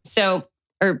 yeah. Yep. So,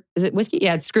 or is it whiskey?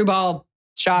 Yeah, it's screwball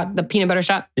shot, the peanut butter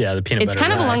shot. Yeah, the peanut butter. It's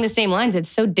kind of rye. along the same lines. It's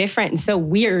so different and so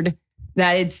weird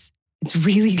that it's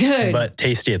really good. but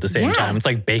tasty at the same Yeah. time. It's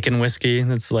like bacon whiskey.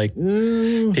 It's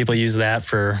people use that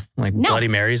for Bloody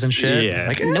Marys and shit. Yeah.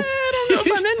 Like, Nope. I don't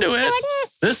know if I'm into it.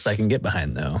 This I can get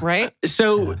behind though. Right?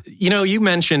 So, you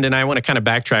mentioned, and I want to kind of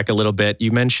backtrack a little bit.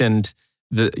 You mentioned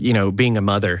being a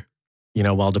mother,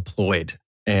 while deployed.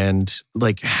 And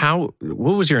what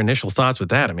was your initial thoughts with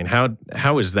that? I mean,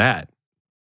 how is that?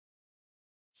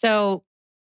 So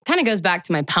kind of goes back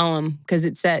to my poem because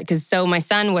my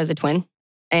son was a twin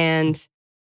and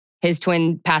his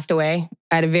twin passed away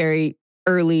at a very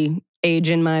early age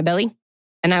in my belly.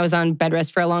 And I was on bed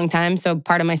rest for a long time. So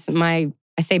part of my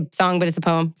I say song, but it's a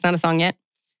poem. It's not a song yet.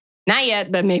 Not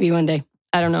yet, but maybe one day.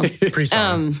 I don't know.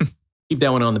 Pre-song. Keep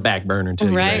that one on the back burner until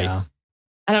you're Right. ready.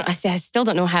 Yeah. I still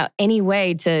don't know how any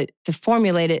way to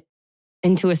formulate it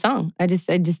into a song. I just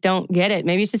don't get it.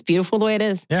 Maybe it's just beautiful the way it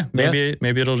is. Yeah, maybe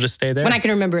it'll just stay there. When I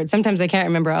can remember it. Sometimes I can't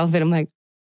remember all of it. I'm like,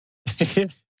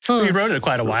 We wrote it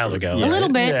quite a while ago. A little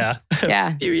bit. Yeah.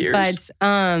 yeah. A few years. But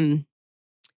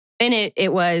then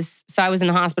it was, so I was in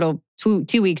the hospital 2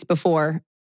 weeks before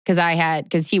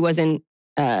because he wasn't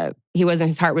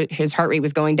his heart rate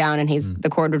was going down and the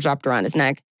cord was dropped around his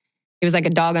neck. He was like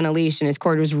a dog on a leash and his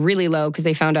cord was really low because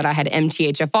they found out I had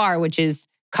MTHFR, which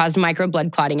caused micro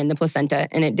blood clotting in the placenta,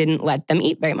 and it didn't let them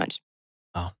eat very much.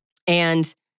 Oh.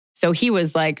 And so he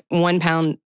was like 1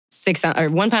 pound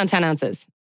 10 ounces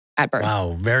at birth.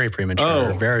 Wow, very premature,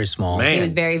 Oh, very small. man. He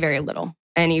was very, very little.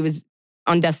 And he was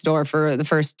on death's door for the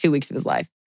first 2 weeks of his life.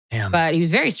 Damn. But he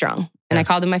was very strong. And I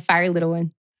called him my fiery little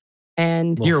one.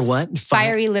 And You're what?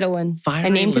 fiery little one. I Fiery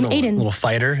named him little one. Aiden. Little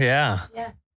fighter, yeah.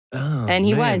 Oh, And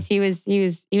he man.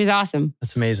 was awesome.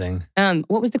 That's amazing.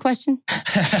 What was the question?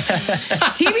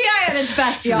 TBI at its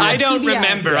best, y'all. I don't TBI.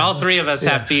 remember. All three of us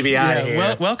have TBI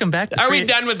here. Welcome back. To Are we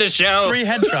done with the show? 3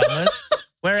 head traumas.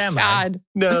 Where am I? God.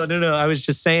 No. I was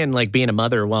just saying, like, being a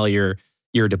mother while you're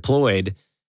deployed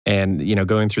and,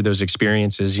 going through those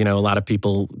experiences, a lot of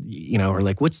people, are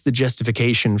like, what's the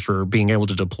justification for being able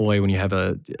to deploy when you have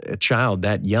a child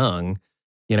that young,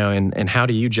 and how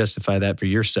do you justify that for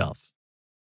yourself?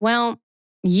 Well,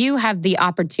 you have the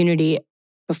opportunity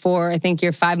before I think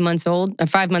you're 5 months old or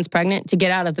 5 months pregnant to get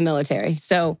out of the military.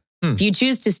 So if you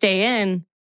choose to stay in,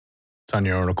 It's on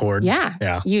your own accord. yeah,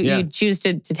 Yeah. you choose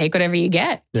to take whatever you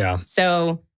get. Yeah.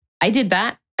 So I did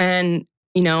that. And,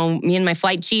 me and my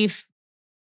flight chief,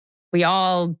 we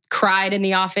all cried in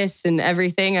the office and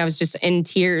everything. I was just in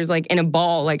tears, like in a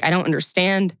ball. Like, I don't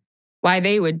understand why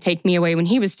they would take me away when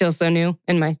he was still so new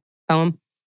in my poem.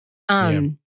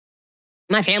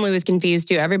 My family was confused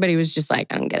too. Everybody was just like,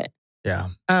 I don't get it. Yeah.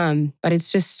 But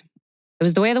it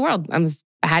was the way of the world.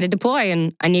 I had to deploy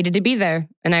and I needed to be there.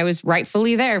 And I was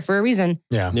rightfully there for a reason.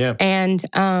 Yeah. Yeah. And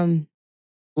a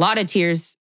lot of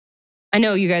tears. I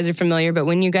know you guys are familiar, but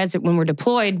when we're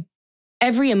deployed,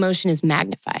 every emotion is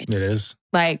magnified, It is.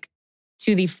 like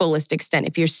to the fullest extent.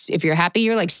 If you're happy,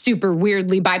 you're like super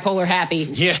weirdly bipolar happy.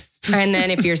 Yeah. And then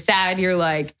if you're sad, you're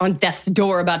like on death's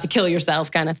door about to kill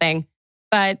yourself kind of thing.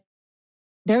 But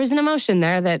there was an emotion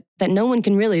there that no one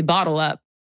can really bottle up.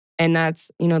 And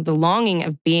that's, the longing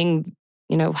of being,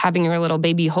 having your little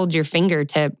baby hold your finger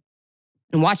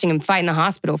and watching him fight in the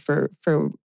hospital for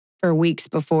weeks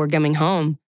before coming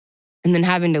home and then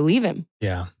having to leave him.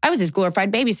 Yeah. I was his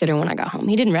glorified babysitter when I got home.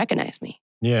 He didn't recognize me.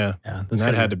 Yeah. Yeah. And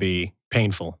that had to be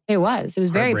painful. It was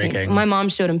very Heartbreaking. painful. My mom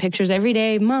showed him pictures every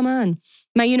day, mama, and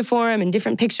my uniform and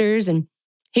different pictures. And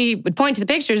he would point to the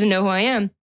pictures and know who I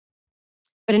am.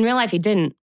 But in real life, he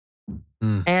didn't.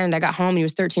 And I got home, he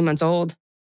was 13 months old.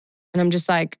 And I'm just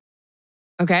like,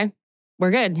 okay,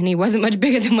 we're good. And he wasn't much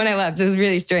bigger than when I left. It was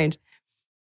really strange.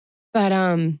 But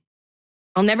I'll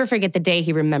never forget the day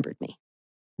he remembered me.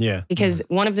 Yeah. Because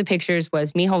one of the pictures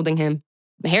was me holding him,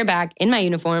 my hair back, in my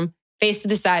uniform, face to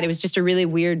the side. It was just a really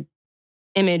weird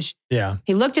image. Yeah.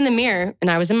 He looked in the mirror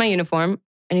and I was in my uniform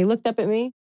and he looked up at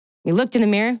me. He looked in the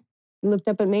mirror, he looked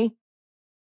up at me,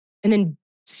 and then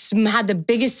had the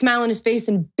biggest smile on his face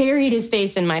and buried his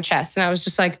face in my chest. And I was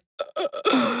just like,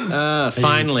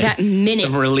 Finally. that minute,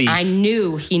 Some relief. I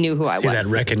knew he knew who I See was.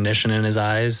 that recognition in his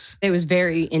eyes. It was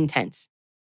very intense.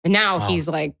 And now Wow. he's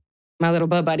like my little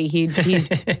buddy. He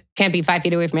can't be 5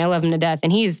 feet away from me. I love him to death.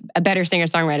 And he's a better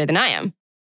singer-songwriter than I am.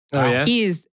 Oh, yeah?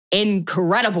 He's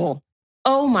incredible.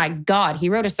 Oh my God. He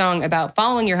wrote a song about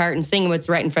following your heart and singing what's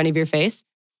right in front of your face.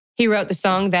 He wrote the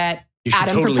song that You should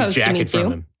Adam totally proposed to jack me it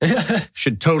from too. him.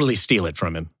 Should totally steal it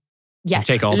from him. Yes. And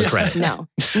take all the credit. No,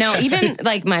 even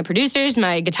like my producers,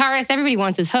 my guitarist, everybody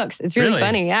wants his hooks. It's really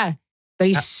funny. Yeah. But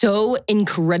he's so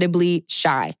incredibly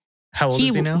shy. How old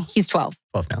is he now? He's 12.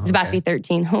 12 now. He's about to be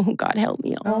 13. Oh, God, help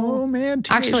me. Oh, man.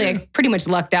 Actually, I pretty much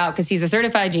lucked out because he's a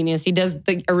certified genius. He does a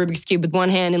Rubik's Cube with one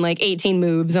hand in like 18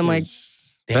 moves. I'm like,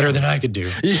 Better than I could do.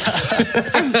 Yeah.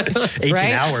 18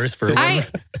 Right? hours for I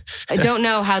don't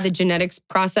know how the genetics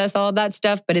process all of that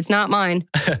stuff, but it's not mine.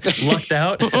 lucked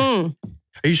out. Mm.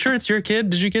 Are you sure it's your kid?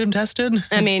 Did you get him tested?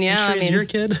 I mean, You yeah, sure he's your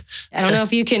kid? I don't know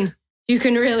if you can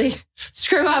really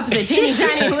screw up the teeny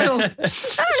tiny little. I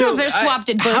don't know if they're swapped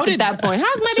at birth at that point.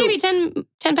 How's my baby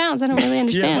 10 pounds? I don't really Yeah,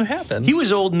 understand. what happened? He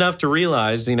was old enough to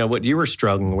realize, what you were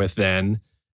struggling with then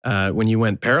when you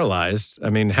went paralyzed. I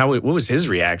mean, what was his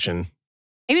reaction?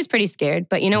 He was pretty scared,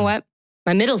 but you know what?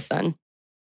 My middle son,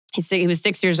 he was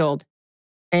 6 years old.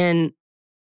 And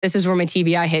this is where my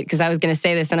TBI hit because I was going to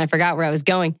say this and I forgot where I was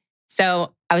going.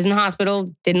 So I was in the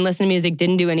hospital, didn't listen to music,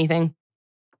 didn't do anything.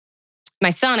 My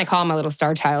son, I call him my little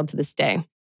star child to this day.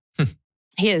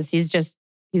 He's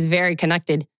very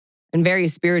connected and very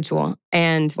spiritual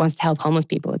and wants to help homeless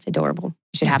people. It's adorable.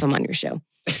 You should have him on your show.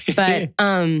 But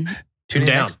Tune in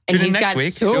down. next- and tune in he's next got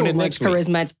week. so Tune in much next week.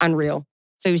 charisma. It's unreal.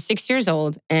 So he was 6 years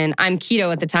old and I'm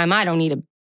keto at the time. I don't need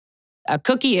a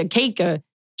cookie, a cake, a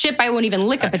chip. I won't even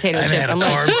lick a potato I haven't chip. had a I'm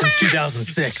carb like, since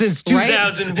 2006. Since Right?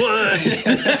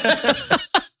 2001.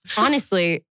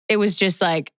 honestly, it was just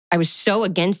like, I was so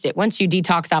against it. Once you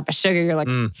detox off of sugar, you're like,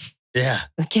 Yeah.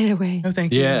 get it away. No,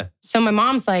 thank you. Yeah. So my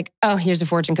mom's like, oh, here's a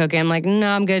fortune cookie. I'm like, no,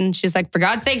 I'm good. And she's like, for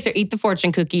God's sake, sir, eat the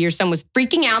fortune cookie. Your son was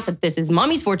freaking out that this is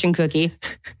mommy's fortune cookie. And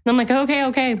I'm like,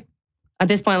 okay. At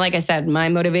this point, like I said, my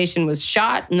motivation was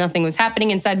shot. Nothing was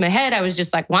happening inside my head. I was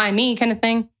just like, why me kind of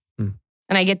thing.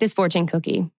 And I get this fortune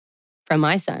cookie from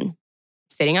my son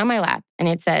sitting on my lap. And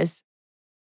it says,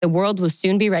 the world will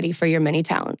soon be ready for your many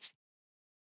talents.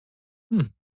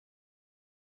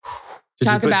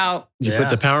 Talk about, Did you put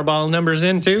the Powerball numbers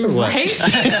in too? Or what?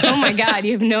 right? Oh my God,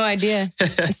 you have no idea.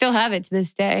 I still have it to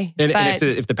this day. And But-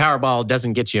 if the Powerball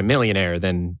doesn't get you a millionaire,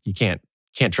 then you can't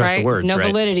trust the words, no right?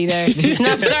 validity there.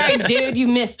 No, sorry, dude, you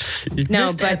missed.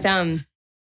 But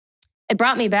it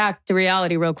brought me back to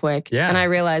reality real quick. Yeah. And I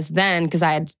realized then, because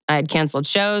I had canceled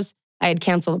shows, I had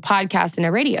canceled a podcast and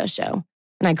a radio show.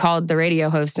 And I called the radio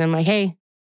host and I'm like, hey,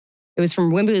 it was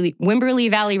from Wimberley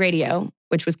Valley Radio,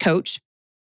 which was Coach.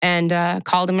 And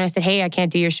called him and I said, hey, I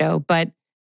can't do your show, but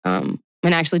I'm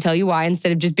going to actually tell you why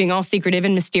instead of just being all secretive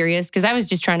and mysterious, because I was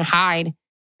just trying to hide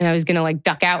and I was going to like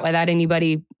duck out without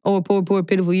anybody, oh, poor,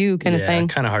 pitiful you kind of thing.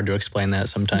 Kind of hard to explain that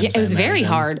sometimes. Yeah, it was I very imagine.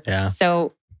 hard. Yeah.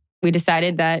 So we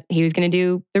decided that he was going to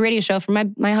do the radio show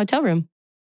from my hotel room.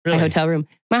 Really? My hotel room.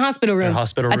 My hospital room. Your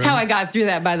hospital That's room? how I got through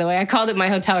that, by the way. I called it my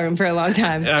hotel room for a long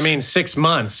time. I mean, 6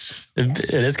 months.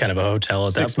 It is kind of a hotel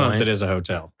at that point. 6 months, it is a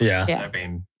hotel. Yeah. Yeah. I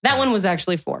mean, That one was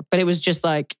actually 4, but it was just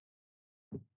like,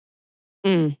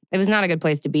 it was not a good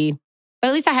place to be. But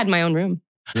at least I had my own room.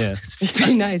 yeah. It's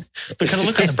pretty nice. But kind of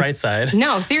look on the bright side.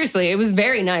 No, seriously, it was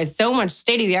very nice. So much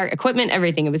state-of-the-art equipment,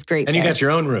 everything. It was great. And you there. got your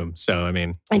own room, so I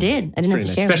mean, I did. I didn't have pretty to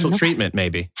nice. share. Special with nobody. treatment,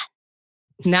 maybe.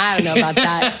 No, I don't know about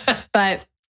that. But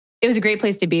it was a great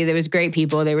place to be. There was great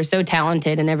people. They were so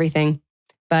talented and everything.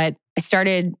 But I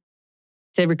started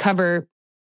to recover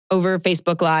over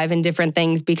Facebook Live and different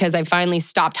things because I finally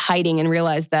stopped hiding and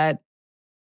realized that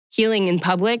healing in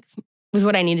public was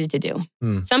what I needed to do.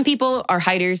 Some people are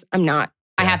hiders. I'm not.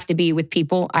 I have to be with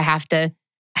people. I have to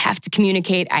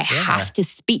communicate. I have to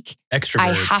speak. Extrovert.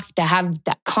 I have to have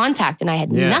that contact. And I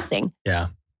had nothing. Yeah.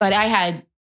 But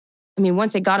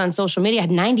once it got on social media, I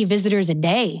had 90 visitors a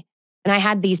day. And I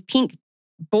had these pink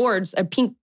boards, what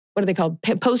are they called?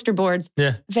 Poster boards.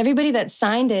 Yeah. Of everybody that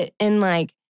signed it. And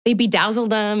like, they bedazzled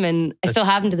them. And I still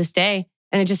have them to this day.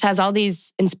 And it just has all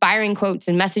these inspiring quotes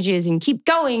and messages and keep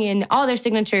going and all their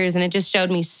signatures. And it just showed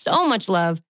me so much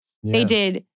love. Yeah. They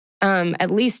did at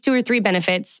least 2 or 3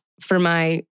 benefits for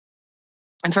my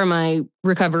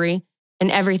recovery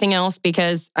and everything else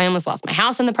because I almost lost my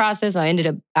house in the process. I ended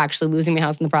up actually losing my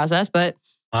house in the process, but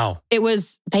Wow.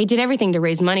 they did everything to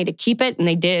raise money to keep it. And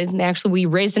they did. We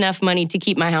raised enough money to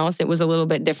keep my house. It was a little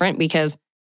bit different because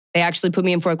they actually put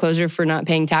me in foreclosure for not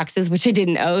paying taxes, which I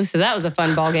didn't owe. So that was a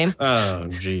fun ball game. Oh,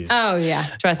 geez. Oh yeah.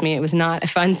 Trust me, it was not a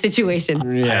fun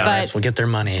situation. Yeah. But We'll get their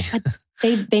money.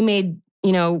 they made,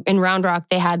 in Round Rock,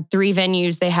 they had 3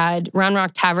 venues. They had Round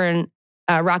Rock Tavern,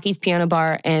 Rocky's Piano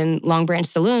Bar, and Long Branch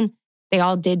Saloon. They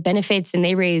all did benefits and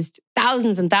they raised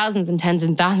thousands and thousands and tens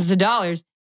and thousands of dollars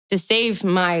to save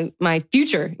my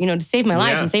future, to save my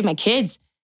life and save my kids.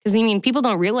 Because people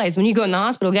don't realize when you go in the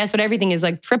hospital, guess what? Everything is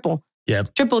like triple.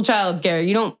 Yep. Triple childcare.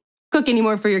 You don't cook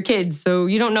anymore for your kids. So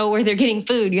you don't know where they're getting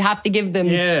food. You have to give them,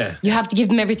 you have to give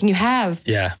them everything you have.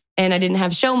 Yeah. And I didn't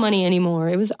have show money anymore.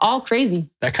 It was all crazy.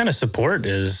 That kind of support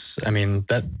is,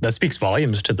 that speaks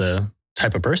volumes to the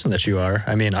type of person that you are.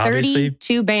 Obviously.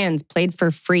 32 bands played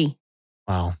for free.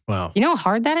 Wow. You know how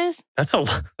hard that is? That's a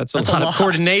lot. That's a lot of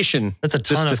coordination. That's a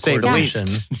ton just to of say the coordination.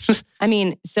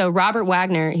 least. So Robert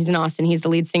Wagner, he's in Austin. He's the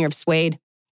lead singer of Suede.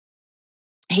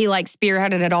 He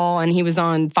spearheaded it all and he was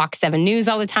on Fox 7 News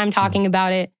all the time talking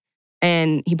about it.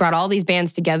 And he brought all these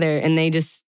bands together and they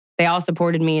all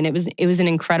supported me. And it was an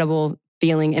incredible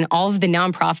feeling. And all of the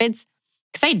nonprofits,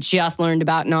 because I just learned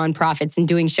about nonprofits and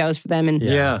doing shows for them. And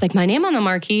Yeah. it's like my name on the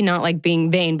marquee, not like being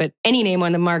vain, but any name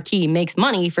on the marquee makes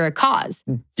money for a cause.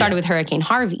 Started with Hurricane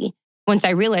Harvey. Once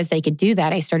I realized I could do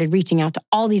that, I started reaching out to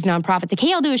all these nonprofits. Like,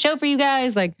 hey, I'll do a show for you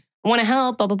guys. Like, I want to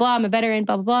help, blah, blah, blah. I'm a veteran,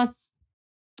 blah, blah, blah.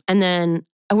 And then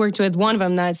I worked with one of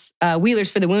them that's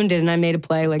Wheelers for the Wounded. And I made a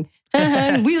play. Like,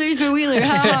 Wheelers for Wheeler.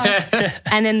 Ha, ha.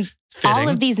 And then all Fitting.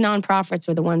 of these nonprofits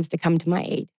were the ones to come to my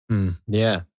aid.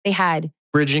 Yeah. They had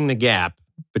Bridging the gap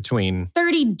between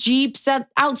 30 Jeeps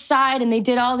outside, and they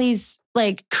did all these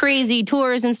like crazy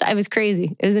tours and stuff. It was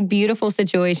crazy. It was a beautiful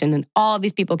situation, and all of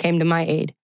these people came to my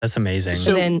aid. That's amazing.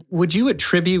 So then- would you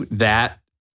attribute that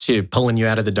to pulling you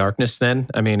out of the darkness then?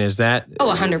 I mean, is that...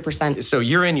 Oh, 100%. So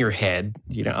you're in your head,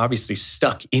 obviously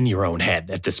stuck in your own head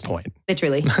at this point.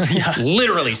 Literally. Yeah.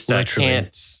 Literally stuck. Literally.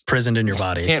 Prisoned in your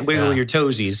body. Can't wiggle Yeah. your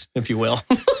toesies, if you will.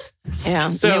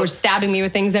 Yeah. So- they were stabbing me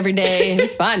with things every day. It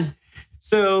was fun.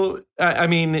 So, I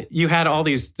mean, you had all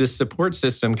this support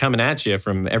system coming at you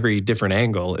from every different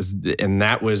angle, and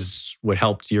that was what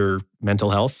helped your mental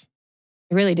health?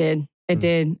 It really did. It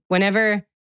did. Whenever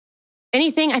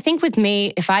anything, I think with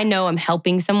me, if I know I'm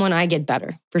helping someone, I get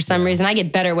better. For some reason, I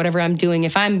get better at whatever I'm doing.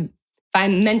 If I'm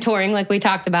mentoring, like we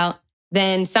talked about,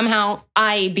 then somehow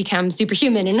I become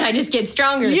superhuman and I just get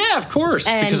stronger. Yeah, of course,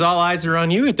 And- because all eyes are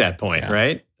on you at that point,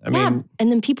 right? I mean,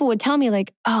 And then people would tell me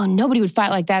like, oh, nobody would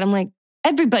fight like that. I'm like,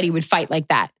 everybody would fight like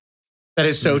that. that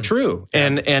is so true.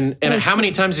 And how many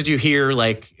times did you hear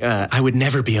like, I would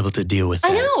never be able to deal with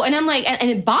that? I know. And I'm like, and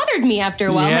it bothered me after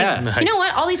a while. Yeah. I'm like, you know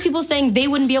what? All these people saying they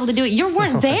wouldn't be able to do it. You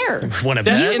weren't there. One of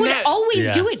That- them. You would that- always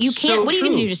yeah. do it. You can't. So What are you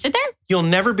going to true. do? Just sit there? You'll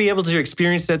never be able to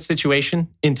experience that situation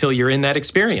until you're in that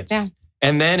experience. Yeah.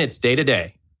 And then it's day to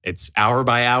day. It's hour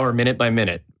by hour, minute by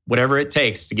minute, whatever it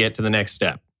takes to get to the next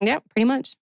step. Yeah, pretty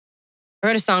much. I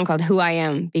wrote a song called Who I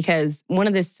Am because one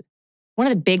of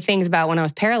the big things about when I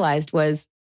was paralyzed was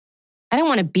I don't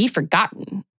want to be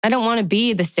forgotten. I don't want to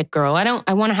be the sick girl.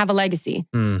 I want to have a legacy.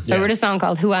 So I wrote a song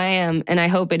called Who I Am, and I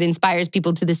hope it inspires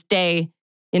people to this day,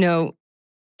 to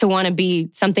want to be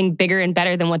something bigger and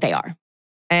better than what they are.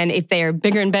 And if they are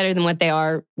bigger and better than what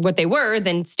they were,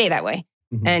 then stay that way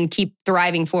Mhm. and keep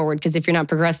thriving forward. Because if you're not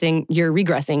progressing, you're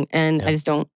regressing. And I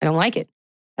don't like it.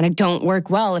 And I don't work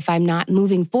well if I'm not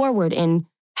moving forward and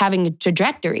having a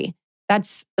trajectory.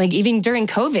 That's like even during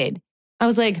COVID, I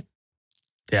was like,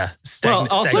 Yeah. Well,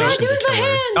 also- what do I stagnation's do a with my killer.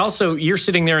 hands? Also, you're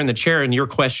sitting there in the chair and you're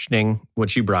questioning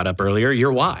what you brought up earlier,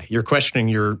 your why. You're questioning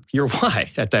your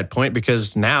why at that point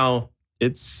because now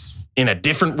it's in a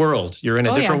different world. You're in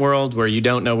a different world where you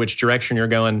don't know which direction you're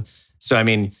going. So, I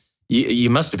mean, you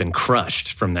must have been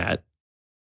crushed from that.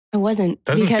 I wasn't.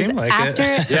 Doesn't because seem like after,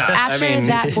 it. after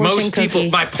that fortune most people,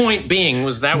 cookies, my point being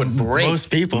was that would break Most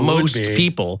people would most be.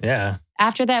 people. Yeah.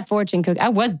 after that fortune cookie, I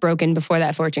was broken before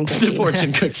that fortune cookie. The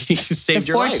fortune cookie The saved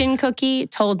your life. fortune cookie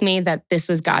told me that this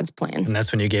was God's plan. And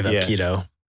that's when you gave up Yeah. keto.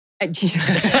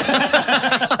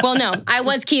 Well, no, I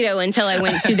was keto until I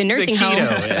went to the nursing home.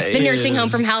 keto The nursing home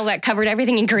is- from hell that covered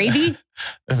everything in gravy.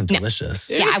 Oh, delicious.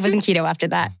 Yeah, I wasn't keto after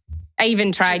that. I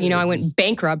even tried, I went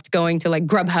bankrupt going to like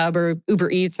Grubhub or Uber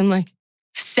Eats. I'm like,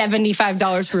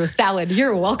 $75 for a salad.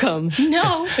 You're welcome.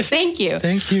 No, thank you.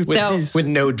 Thank you. So- with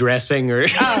no dressing or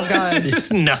Oh, God.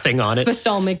 It's nothing on it.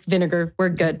 Balsamic vinegar. We're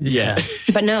good. Yeah.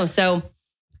 But no, so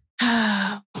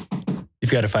You've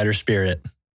got a fighter spirit.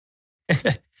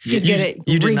 He's good at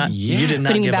You did not. Yeah. You did not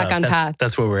putting me give back up. on path.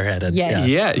 That's where we're headed. Yes.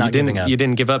 Yeah, Not giving up. you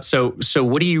didn't give up. So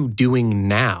what are you doing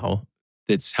now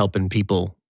that's helping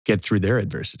people get through their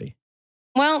adversity?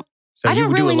 well, So I you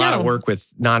don't do really a lot know. of work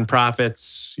with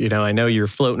nonprofits. I know you're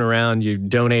floating around. You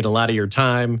donate a lot of your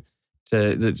time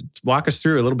to walk us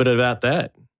through a little bit about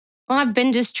that. Well, I've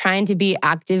been just trying to be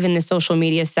active in the social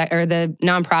media or the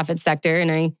nonprofit sector,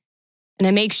 and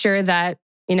I make sure that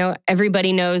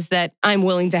everybody knows that I'm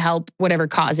willing to help whatever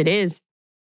cause it is.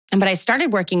 But I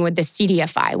started working with the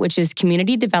CDFI, which is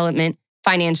Community Development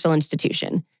Financial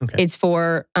Institution. Okay. It's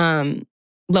for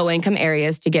low-income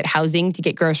areas to get housing, to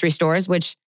get grocery stores.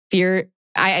 Which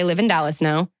I live in Dallas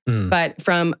now, but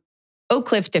from Oak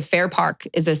Cliff to Fair Park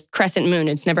is a crescent moon.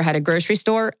 It's never had a grocery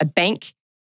store, a bank,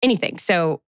 anything.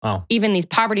 So Wow. even these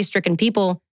poverty-stricken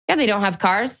people, they don't have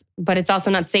cars, but it's also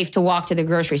not safe to walk to the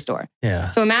grocery store. Yeah.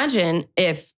 So imagine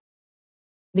if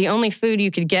the only food you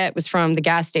could get was from the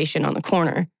gas station on the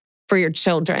corner for your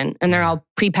children, and they're all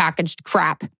prepackaged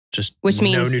crap, Just which no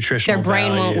means nutritional their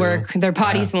brain won't value. work, their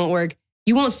bodies won't work.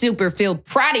 You won't super feel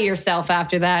proud of yourself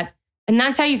after that. And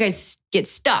that's how you guys get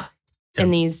stuck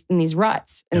in these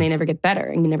ruts, and they never get better,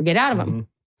 and you never get out of them.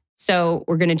 So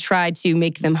we're going to try to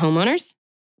make them homeowners.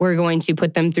 We're going to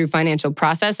put them through financial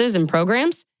processes and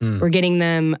programs. We're getting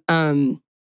them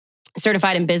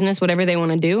certified in business, whatever they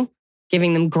want to do,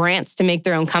 giving them grants to make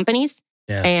their own companies.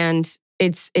 Yes. And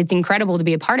it's incredible to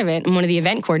be a part of it. I'm one of the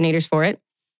event coordinators for it.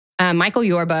 Michael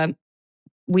Yorba,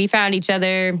 we found each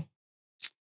other.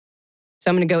 So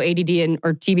I'm going to go ADD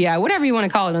or TBI, whatever you want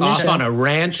to call it on this Off show. on a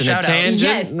rant and Shout a out. tangent.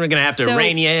 Yes. We're going to have to So-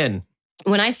 rein you in.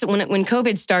 when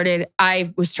COVID started,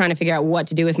 I was trying to figure out what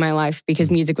to do with my life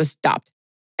because music was stopped.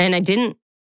 And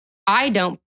I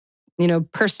don't,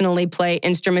 personally play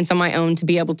instruments on my own to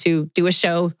be able to do a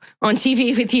show on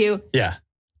TV with you. Yeah.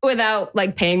 Without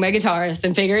like paying my guitarist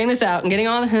and figuring this out and getting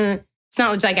all the, it's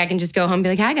not like I can just go home and be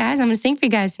like, hi guys, I'm going to sing for you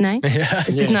guys tonight. Yeah.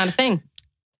 It's just not a thing.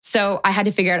 So I had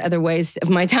to figure out other ways of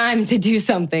my time to do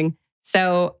something.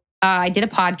 So I did a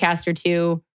podcast or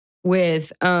two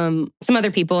with some other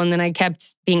people. And then I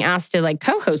kept being asked to like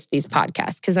co-host these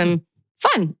podcasts because I'm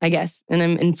fun, I guess. And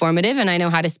I'm informative and I know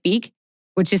how to speak,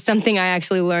 which is something I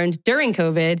actually learned during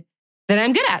COVID that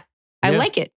I'm good at. I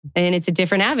like it. And it's a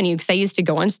different avenue because I used to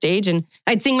go on stage and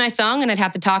I'd sing my song and I'd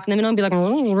have to talk in the middle and be like,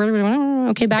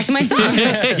 okay, back to my song.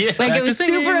 Like it was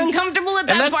super uncomfortable at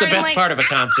that point. And that's the best part of a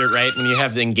concert, right? When you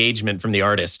have the engagement from the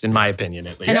artist, in my opinion,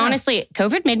 at least. And honestly,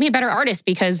 COVID made me a better artist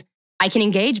because I can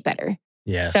engage better.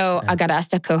 Yeah. So I got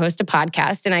asked to co-host a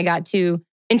podcast and I got to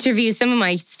interview some of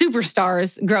my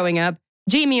superstars growing up,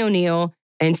 Jamie O'Neill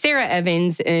and Sarah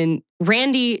Evans and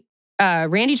Randy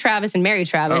Travis and Mary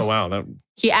Travis. Oh, wow.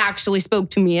 He actually spoke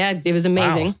to me. It was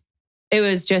amazing. Wow. It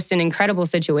was just an incredible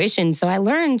situation. So I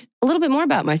learned a little bit more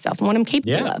about myself and what I'm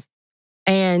capable of.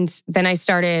 And then I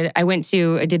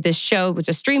did this show, it was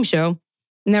a stream show.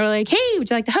 And they were like, hey, would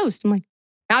you like to host? I'm like,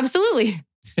 absolutely.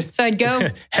 So I'd go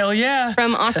hell yeah,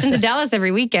 from Austin to Dallas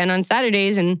every weekend on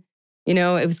Saturdays. And, it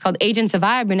was called Agents of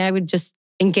Vibe. And I would just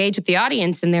engage with the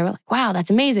audience. And they were like, wow,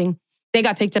 that's amazing. They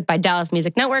got picked up by Dallas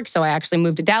Music Network. So I actually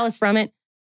moved to Dallas from it.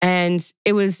 And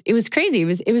it was crazy.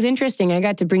 It was interesting. I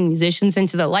got to bring musicians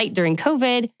into the light during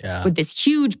COVID with this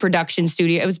huge production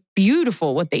studio. It was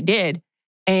beautiful what they did.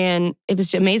 And it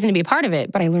was amazing to be a part of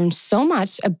it. But I learned so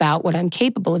much about what I'm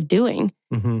capable of doing.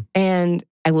 Mm-hmm. And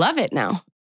I love it now.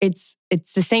 It's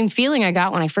the same feeling I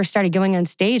got when I first started going on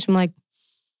stage. I'm like,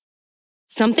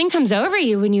 something comes over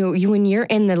you when you're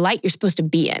in the light you're supposed to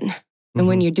be in. And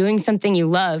when you're doing something you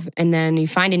love and then you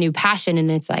find a new passion and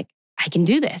it's like, I can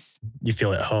do this. You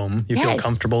feel at home. You feel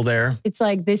comfortable there. It's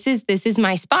like, this is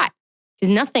my spot. Because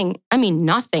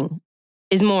nothing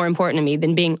is more important to me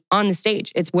than being on the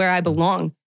stage. It's where I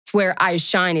belong. It's where I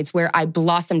shine. It's where I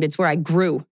blossomed. It's where I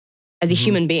grew as a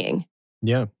human being.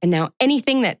 Yeah. And now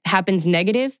anything that happens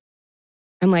negative,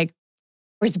 I'm like,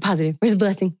 where's the positive? Where's the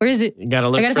blessing? Where is it? You got to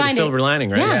look for the silver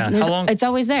lining, right? Yeah. It's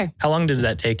always there. How long did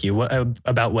that take you?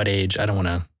 About what age? I don't want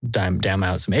to damn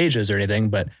out some ages or anything,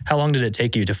 but how long did it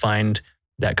take you to find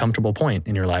that comfortable point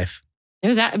in your life? It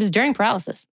was during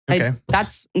paralysis. Okay.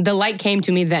 The light came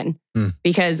to me then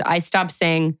because I stopped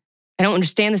saying, I don't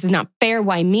understand. This is not fair.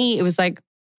 Why me? It was like,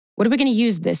 what are we going to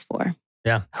use this for?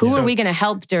 Yeah. Who are we going to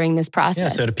help during this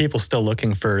process? Yeah. So to people still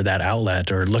looking for that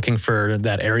outlet or looking for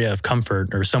that area of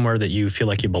comfort or somewhere that you feel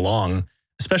like you belong,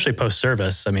 especially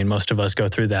post-service. I mean, most of us go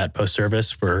through that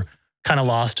post-service. We're kind of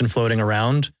lost and floating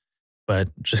around, but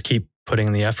just keep putting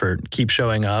in the effort, keep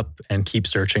showing up and keep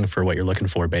searching for what you're looking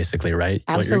for, basically, right?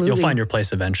 Absolutely. You'll find your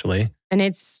place eventually.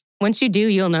 And once you do,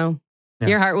 you'll know. Yeah.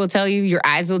 Your heart will tell you, your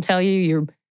eyes will tell you,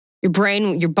 your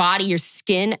brain, your body, your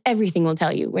skin, everything will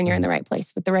tell you when you're in the right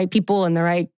place with the right people and the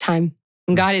right time.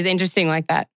 And God is interesting like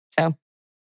that. So,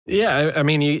 yeah, I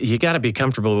mean, you got to be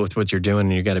comfortable with what you're doing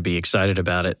and you got to be excited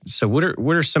about it. So what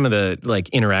are some of the like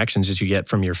interactions that you get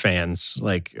from your fans?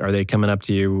 Like, are they coming up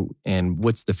to you and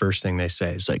what's the first thing they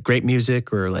say? It's like great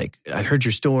music or like, I heard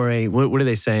your story. What are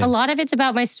they saying? A lot of it's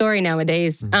about my story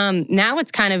nowadays. Now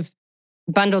it's kind of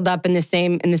bundled up in the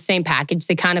same package.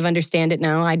 They kind of understand it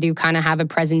now. I do kind of have a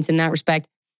presence in that respect.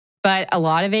 But a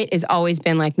lot of it has always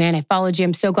been like, man, I followed you.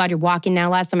 I'm so glad you're walking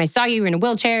now. Last time I saw you, you were in a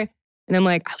wheelchair. And I'm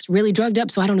like, I was really drugged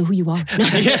up, so I don't know who you are.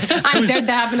 That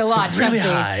happened a lot, trust really me.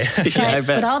 High. I bet.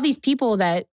 But all these people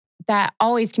that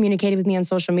always communicated with me on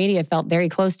social media felt very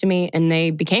close to me and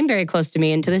they became very close to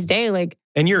me. And to this day, like...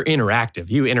 And you're interactive.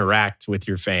 You interact with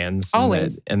your fans.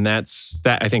 Always. And that's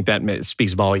I think that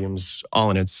speaks volumes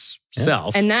all in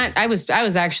itself. And that I was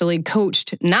actually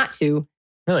coached not to.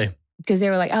 Really? Because they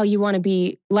were like, oh, you want to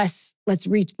be less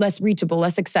reachable,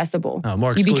 less accessible. Oh,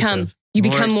 more exclusive. You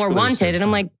become more wanted. And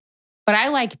I'm like, but I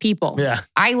like people. Yeah.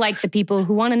 I like the people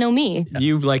who want to know me. Yeah.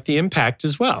 You like the impact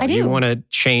as well. I do. You want to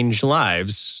change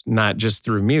lives, not just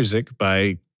through music,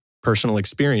 by personal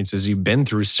experiences. You've been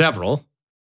through several.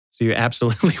 So you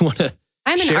absolutely want to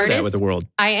share that with the world.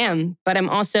 I am, but I'm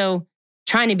also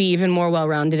trying to be even more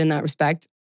well-rounded in that respect.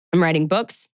 I'm writing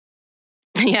books.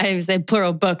 Yeah, I said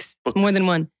plural books, more than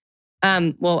one.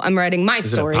 Well, I'm writing my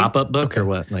story. Is it a pop-up book or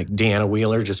what? Like Deanna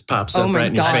Wheeler just pops up right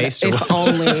in your face? If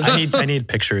only. I need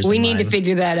pictures. We need to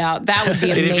figure that out. That would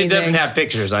be amazing. If it doesn't have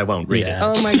pictures, I won't read it.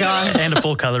 Oh my gosh. And a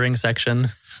full coloring section.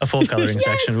 A full coloring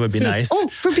section would be nice. Oh,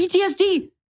 for PTSD.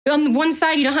 On the one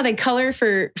side, you know how they color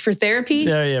for therapy?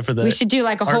 Yeah, for the We should do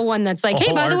like a whole one that's like,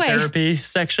 hey, by the way, therapy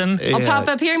section. I'll pop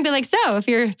up here and be like, so if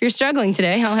you're struggling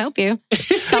today, I'll help you.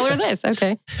 Color this.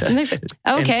 Okay. And they say,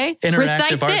 okay. Interactive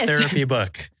Recite art this. therapy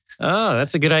book. Oh,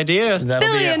 that's a good idea. That'll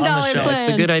be $1 billion on the shelf. plan.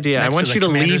 That's a good idea. Next I want to you the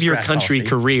to leave commander's your grass country policy.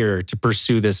 career to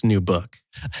pursue this new book.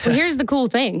 Well, here's the cool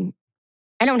thing.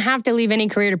 I don't have to leave any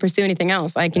career to pursue anything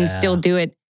else. I can still do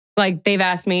it. Like they've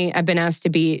asked me, I've been asked to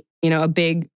be, a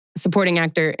big supporting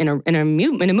actor in a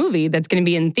movie that's going to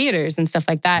be in theaters and stuff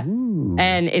like that. Ooh.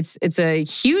 And it's a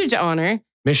huge honor.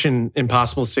 Mission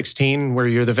Impossible 16, where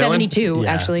you're the villain? 72,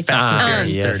 Yeah. actually. Fast and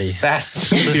Furious 30.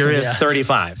 Fast and Furious Yeah.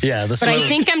 35. Yeah, But I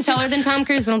think I'm taller than Tom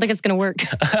Cruise. I don't think it's going to work.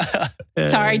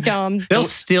 Sorry, Tom. They'll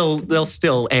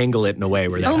still angle it in a way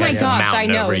where Oh that my guy's gosh, mountain I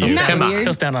know. over Isn't you. that Come on. weird?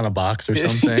 He'll stand on a box or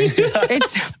something.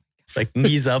 It's It's like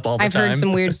knees up all the I've time. heard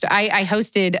some weird stuff. I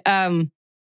hosted,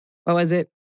 what was it?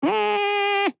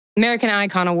 American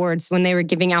Icon Awards when they were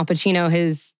giving Al Pacino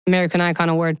his American Icon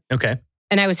Award. Okay.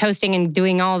 And I was hosting and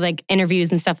doing all like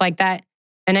interviews and stuff like that.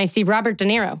 And I see Robert De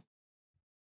Niro.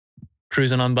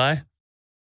 Cruising on by?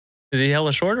 Is he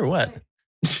hella short or what?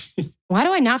 Why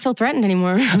do I not feel threatened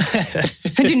anymore?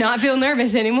 I do not feel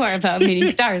nervous anymore about meeting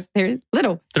stars. They're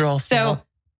little. They're all small.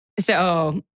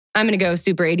 So I'm going to go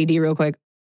super ADD real quick.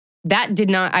 That did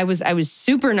not, I was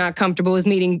super not comfortable with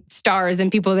meeting stars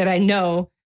and people that I know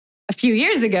a few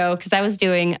years ago because I was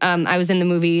doing, I was in the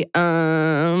movie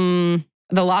The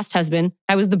Lost Husband.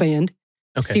 I was the band.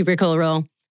 Okay. Super cool role.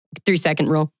 3-second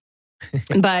role.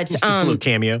 But, Just a little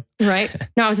cameo. right?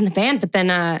 No, I was in the band, but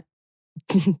then,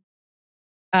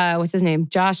 what's his name?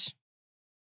 Josh.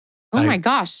 Oh my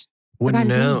gosh. Wouldn't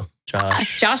forgot his know.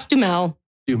 Josh Duhamel.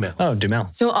 Dumel. Oh,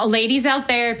 Dumel. So, ladies out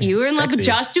there, if you were in love with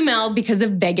Sexy. Josh Duhamel because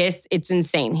of Vegas, it's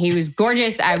insane. He was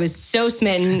gorgeous. I was so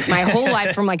smitten. My whole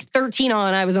life, from like 13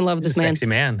 on, I was in love with He's this a man. sexy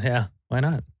man. Yeah. Why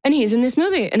not? And he's in this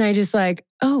movie. And I just like,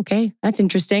 oh, okay, that's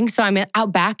interesting. So I'm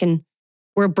out back and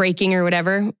we're breaking or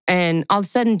whatever. And all of a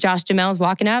sudden, Josh Duhamel's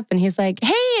walking up and he's like,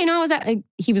 hey,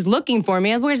 he was looking for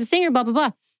me. Where's the singer? Blah, blah, blah.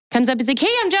 Comes up, he's like,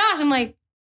 hey, I'm Josh. I'm like,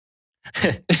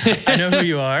 I know who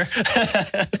you are.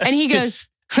 and he goes,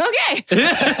 okay.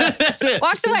 That's it.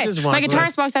 Walks away. Just My walks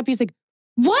guitarist walks up. He's like,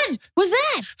 what was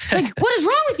that? Like, what is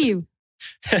wrong with you?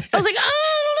 I was like, I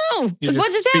don't know. You're Like,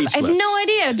 what just just happened? I have speechless. no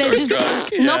idea. That just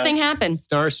Starstruck, yeah. nothing happened.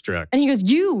 Starstruck. And he goes,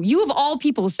 you of all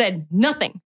people said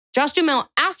nothing. Josh Duhamel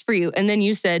asked for you, and then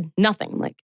you said nothing. I'm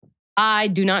like, I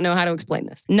do not know how to explain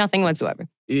this. Nothing whatsoever.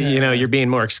 You're being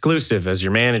more exclusive, as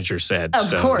your manager said.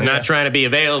 Of course. Not trying to be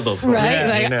available for Right? you,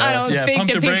 Like, you know. I don't speak pump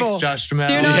to the brakes, people. Josh Duhamel.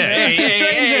 Do not Hey, speak to hey,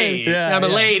 strangers. hey, Yeah, I'm a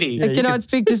yeah. lady. I you cannot could-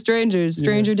 speak to strangers.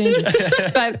 Stranger danger.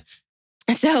 But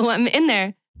so I'm in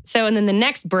there. So and then the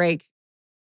next break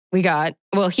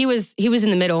he was in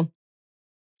the middle.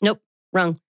 Nope,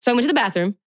 wrong. So I went to the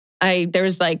bathroom.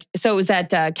 It was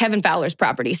at Kevin Fowler's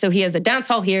property. So he has a dance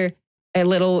hall here, a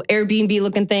little Airbnb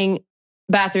looking thing,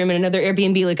 bathroom, and another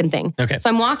Airbnb looking thing. Okay. So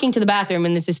I'm walking to the bathroom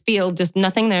and there's this field, just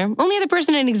nothing there. Only other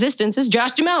person in existence is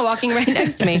Josh Duhamel walking right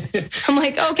next to me. I'm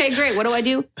like, okay, great. What do I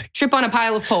do? Trip on a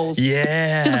pile of poles.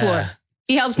 Yeah. To the floor.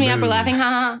 He helps me out. We're Smooth. laughing. Ha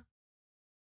ha.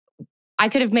 I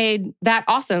could have made that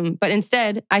awesome, but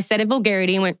instead I said a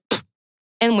vulgarity and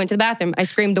went to the bathroom. I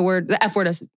screamed the F word.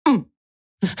 I said, I'm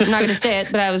not going to say it,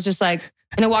 but I was just like,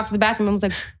 and I walked to the bathroom and was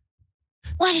like,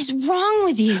 what is wrong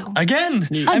with you? Again.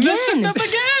 I messed this up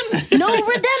again. No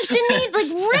redemption need, like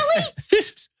really?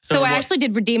 So I actually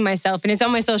did redeem myself, and it's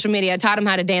on my social media. I taught him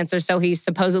how to dance, or so he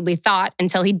supposedly thought,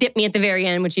 until he dipped me at the very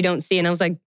end, which you don't see. And I was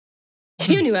like,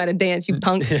 you knew how to dance, you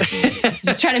punk.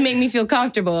 Just trying to make me feel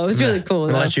comfortable. It was really cool.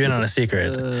 I'll let you in on a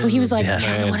secret. Well, he was like, Yeah. I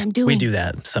don't know what I'm doing. We do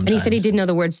that sometimes. And he said he didn't know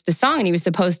the words to the song, and he was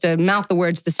supposed to mouth the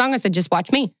words to the song. I said, just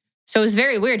watch me. So it was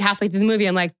very weird. Halfway through the movie,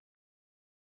 I'm like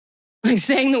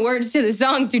saying the words to the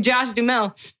song to Josh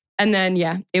Duhamel. And then,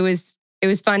 yeah, it was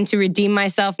fun to redeem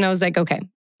myself. And I was like, okay.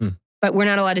 But we're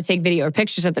not allowed to take video or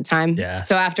pictures at the time. Yeah.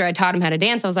 So after I taught him how to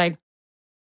dance, I was like,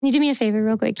 can you do me a favor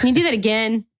real quick? Can you do that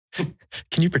again?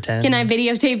 Can you pretend? Can I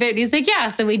videotape it? And he's like,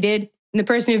 yeah. So we did. And the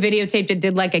person who videotaped it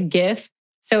did like a GIF.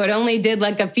 So it only did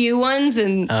like a few ones.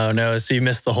 And Oh no! So you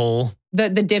missed the whole the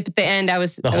dip at the end, I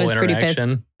was whole pretty pissed.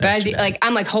 interaction. But That's as too you, bad.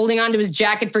 I'm like holding onto his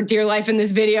jacket for dear life in this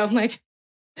video. I'm like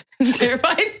I'm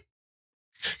terrified.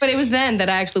 But it was then that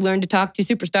I actually learned to talk to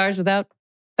superstars without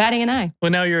batting an eye.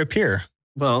 Well, now you're a peer.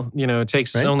 Well, it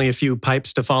takes Right? only a few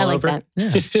pipes to fall I like over. that.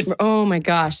 Yeah. Oh my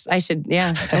gosh. I should,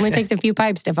 yeah. It only takes a few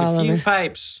pipes to fall A few over.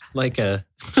 pipes, like a.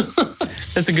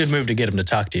 That's a good move to get him to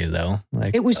talk to you, though.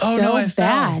 Like, It was oh, so no, I fell.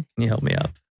 bad. Can you help me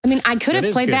up? I mean, I could have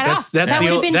is played good. that That's, off. That's That the would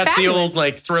have old. been That's fabulous. the old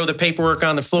like throw the paperwork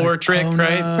on the floor trick, Oh,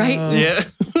 right? no. Right?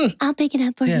 Yeah. I'll pick it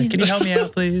up for Yeah. you. Can you help me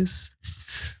out, please?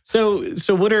 So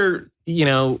what are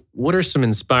some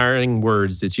inspiring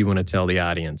words that you want to tell the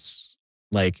audience?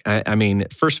 Like, I mean,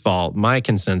 first of all, my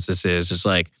consensus is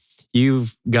like,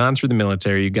 you've gone through the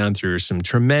military, you've gone through some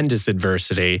tremendous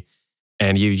adversity,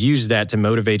 and you've used that to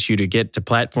motivate you to get to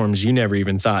platforms you never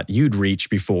even thought you'd reach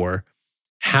before.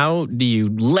 How do you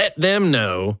let them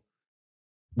know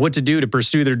what to do to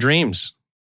pursue their dreams?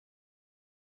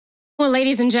 Well,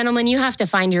 ladies and gentlemen, you have to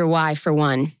find your why for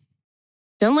one.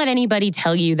 Don't let anybody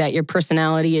tell you that your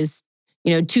personality is,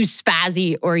 too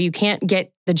spazzy or you can't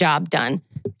get the job done.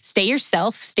 Stay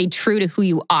yourself, stay true to who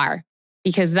you are,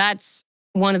 because that's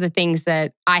one of the things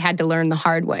that I had to learn the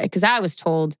hard way, because I was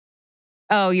told,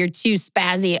 oh, you're too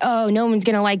spazzy. Oh, no one's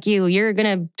going to like you. You're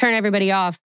going to turn everybody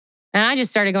off. And I just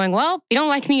started going, well, if you don't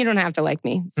like me, you don't have to like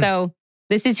me. So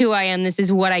this is who I am. This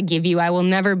is what I give you. I will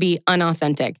never be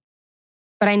unauthentic.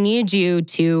 But I need you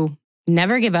to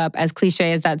never give up, as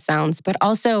cliche as that sounds, but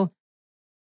also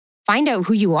find out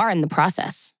who you are in the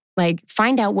process. Like,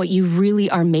 find out what you really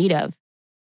are made of.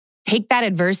 Take that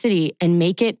adversity and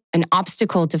make it an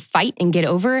obstacle to fight and get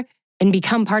over and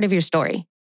become part of your story.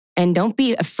 And don't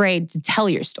be afraid to tell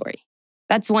your story.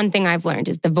 That's one thing I've learned,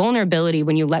 is the vulnerability.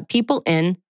 When you let people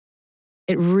in,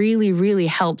 it really, really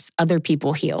helps other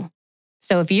people heal.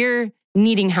 So if you're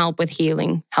needing help with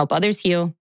healing, help others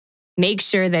heal. Make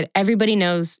sure that everybody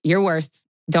knows your worth.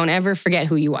 Don't ever forget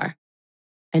who you are.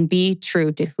 And be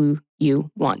true to who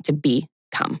you want to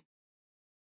become.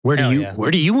 Where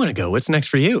do you want to go? What's next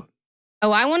for you?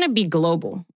 Oh, I want to be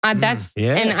global. And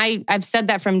I've said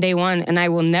that from day one, and I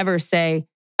will never say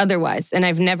otherwise. And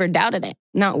I've never doubted it.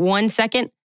 Not 1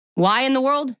 second. Why in the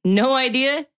world? No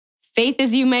idea. Faith,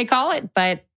 as you may call it,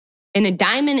 but in a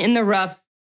diamond in the rough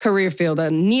career field,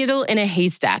 a needle in a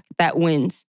haystack that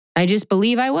wins. I just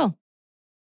believe I will.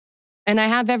 And I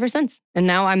have ever since. And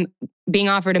now I'm being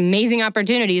offered amazing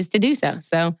opportunities to do so.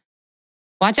 So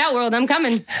watch out, world. I'm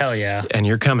coming. Hell yeah. And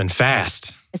you're coming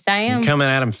fast. Yes, I am. You're coming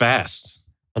at them fast.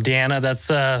 Well, Deanna, that's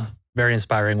very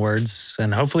inspiring words.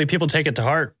 And hopefully people take it to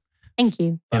heart. Thank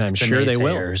you. And I'm sure they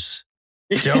will.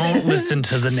 Don't listen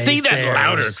to the naysayers. Say that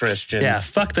louder, Christian. Yeah,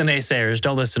 fuck the naysayers.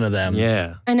 Don't listen to them.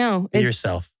 Yeah. I know. Be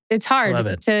yourself. It's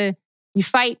hard you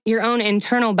fight your own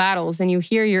internal battles and you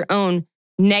hear your own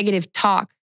negative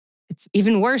talk. It's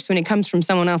even worse when it comes from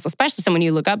someone else, especially someone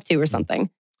you look up to or something.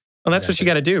 Well, that's what you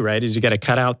got to do, right? Is you got to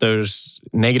cut out those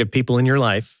negative people in your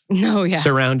life. No, yeah.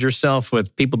 Surround yourself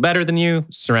with people better than you.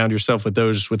 Surround yourself with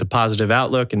those with a positive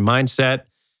outlook and mindset,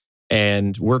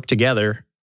 and work together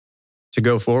to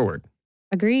go forward.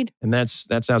 Agreed. And that's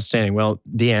outstanding. Well,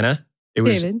 Deanna, it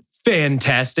was David.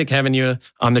 Fantastic having you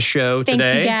on the show today.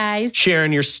 Thank you, guys.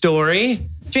 Sharing your story.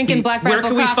 Drinking Black Rifle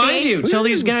Coffee. Where can we find you? Tell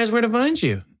these guys where to find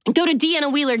you. Go to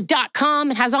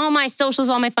DeannaWheeler.com. It has all my socials,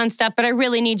 all my fun stuff, but I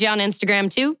really need you on Instagram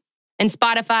too. And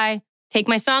Spotify. Take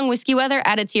my song, Whiskey Weather,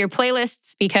 add it to your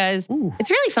playlists because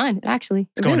it's really fun, actually.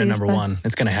 It's going to number one.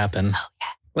 It's going to happen. Oh, yeah.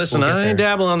 Listen, I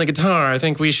dabble on the guitar. I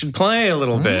think we should play a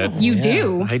little bit. You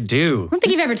do? I do. I don't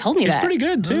think you've ever told me that. He's pretty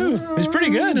good, too. He's pretty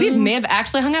good. We may have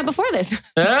actually hung out before this.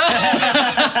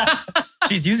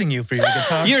 She's using you for your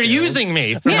guitar You're skills. using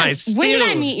me for my skills. When did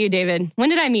I meet you, David? When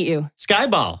did I meet you?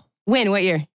 Skyball. When? What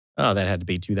year? Oh, that had to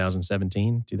be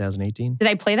 2017, 2018. Did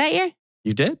I play that year?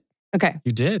 You did? Okay.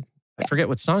 You did. I forget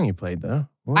what song you played, though.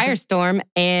 What was it? Firestorm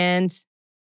and...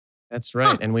 That's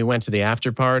right. And we went to the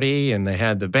after party and they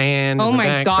had the band. Oh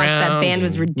my gosh, that band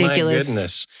was ridiculous. My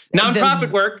goodness.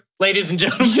 Nonprofit work, ladies and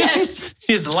gentlemen. Yes.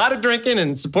 Is a lot of drinking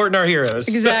and supporting our heroes.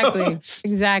 Exactly.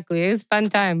 Exactly. It was fun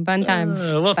time.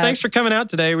 Thanks for coming out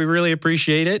today. We really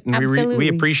appreciate it. And we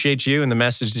appreciate you and the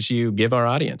message that you give our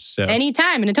audience. So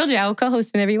anytime. And I told you, I will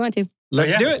co-host whenever you want to.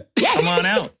 Let's do it. Come on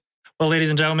out. Well, ladies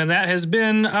and gentlemen, that has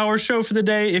been our show for the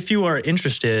day. If you are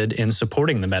interested in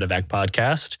supporting the Medevac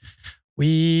podcast,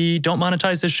 we don't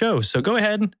monetize this show. So go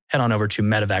ahead, head on over to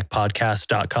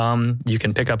medevacpodcast.com. You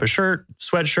can pick up a shirt,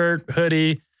 sweatshirt,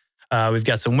 hoodie. We've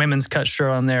got some women's cut shirt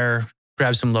on there.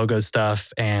 Grab some logo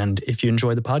stuff. And if you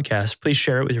enjoy the podcast, please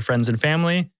share it with your friends and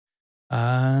family. We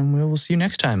will see you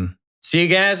next time. See you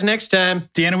guys next time.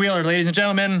 Deanna Wheeler, ladies and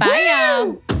gentlemen. Bye,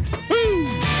 y'all.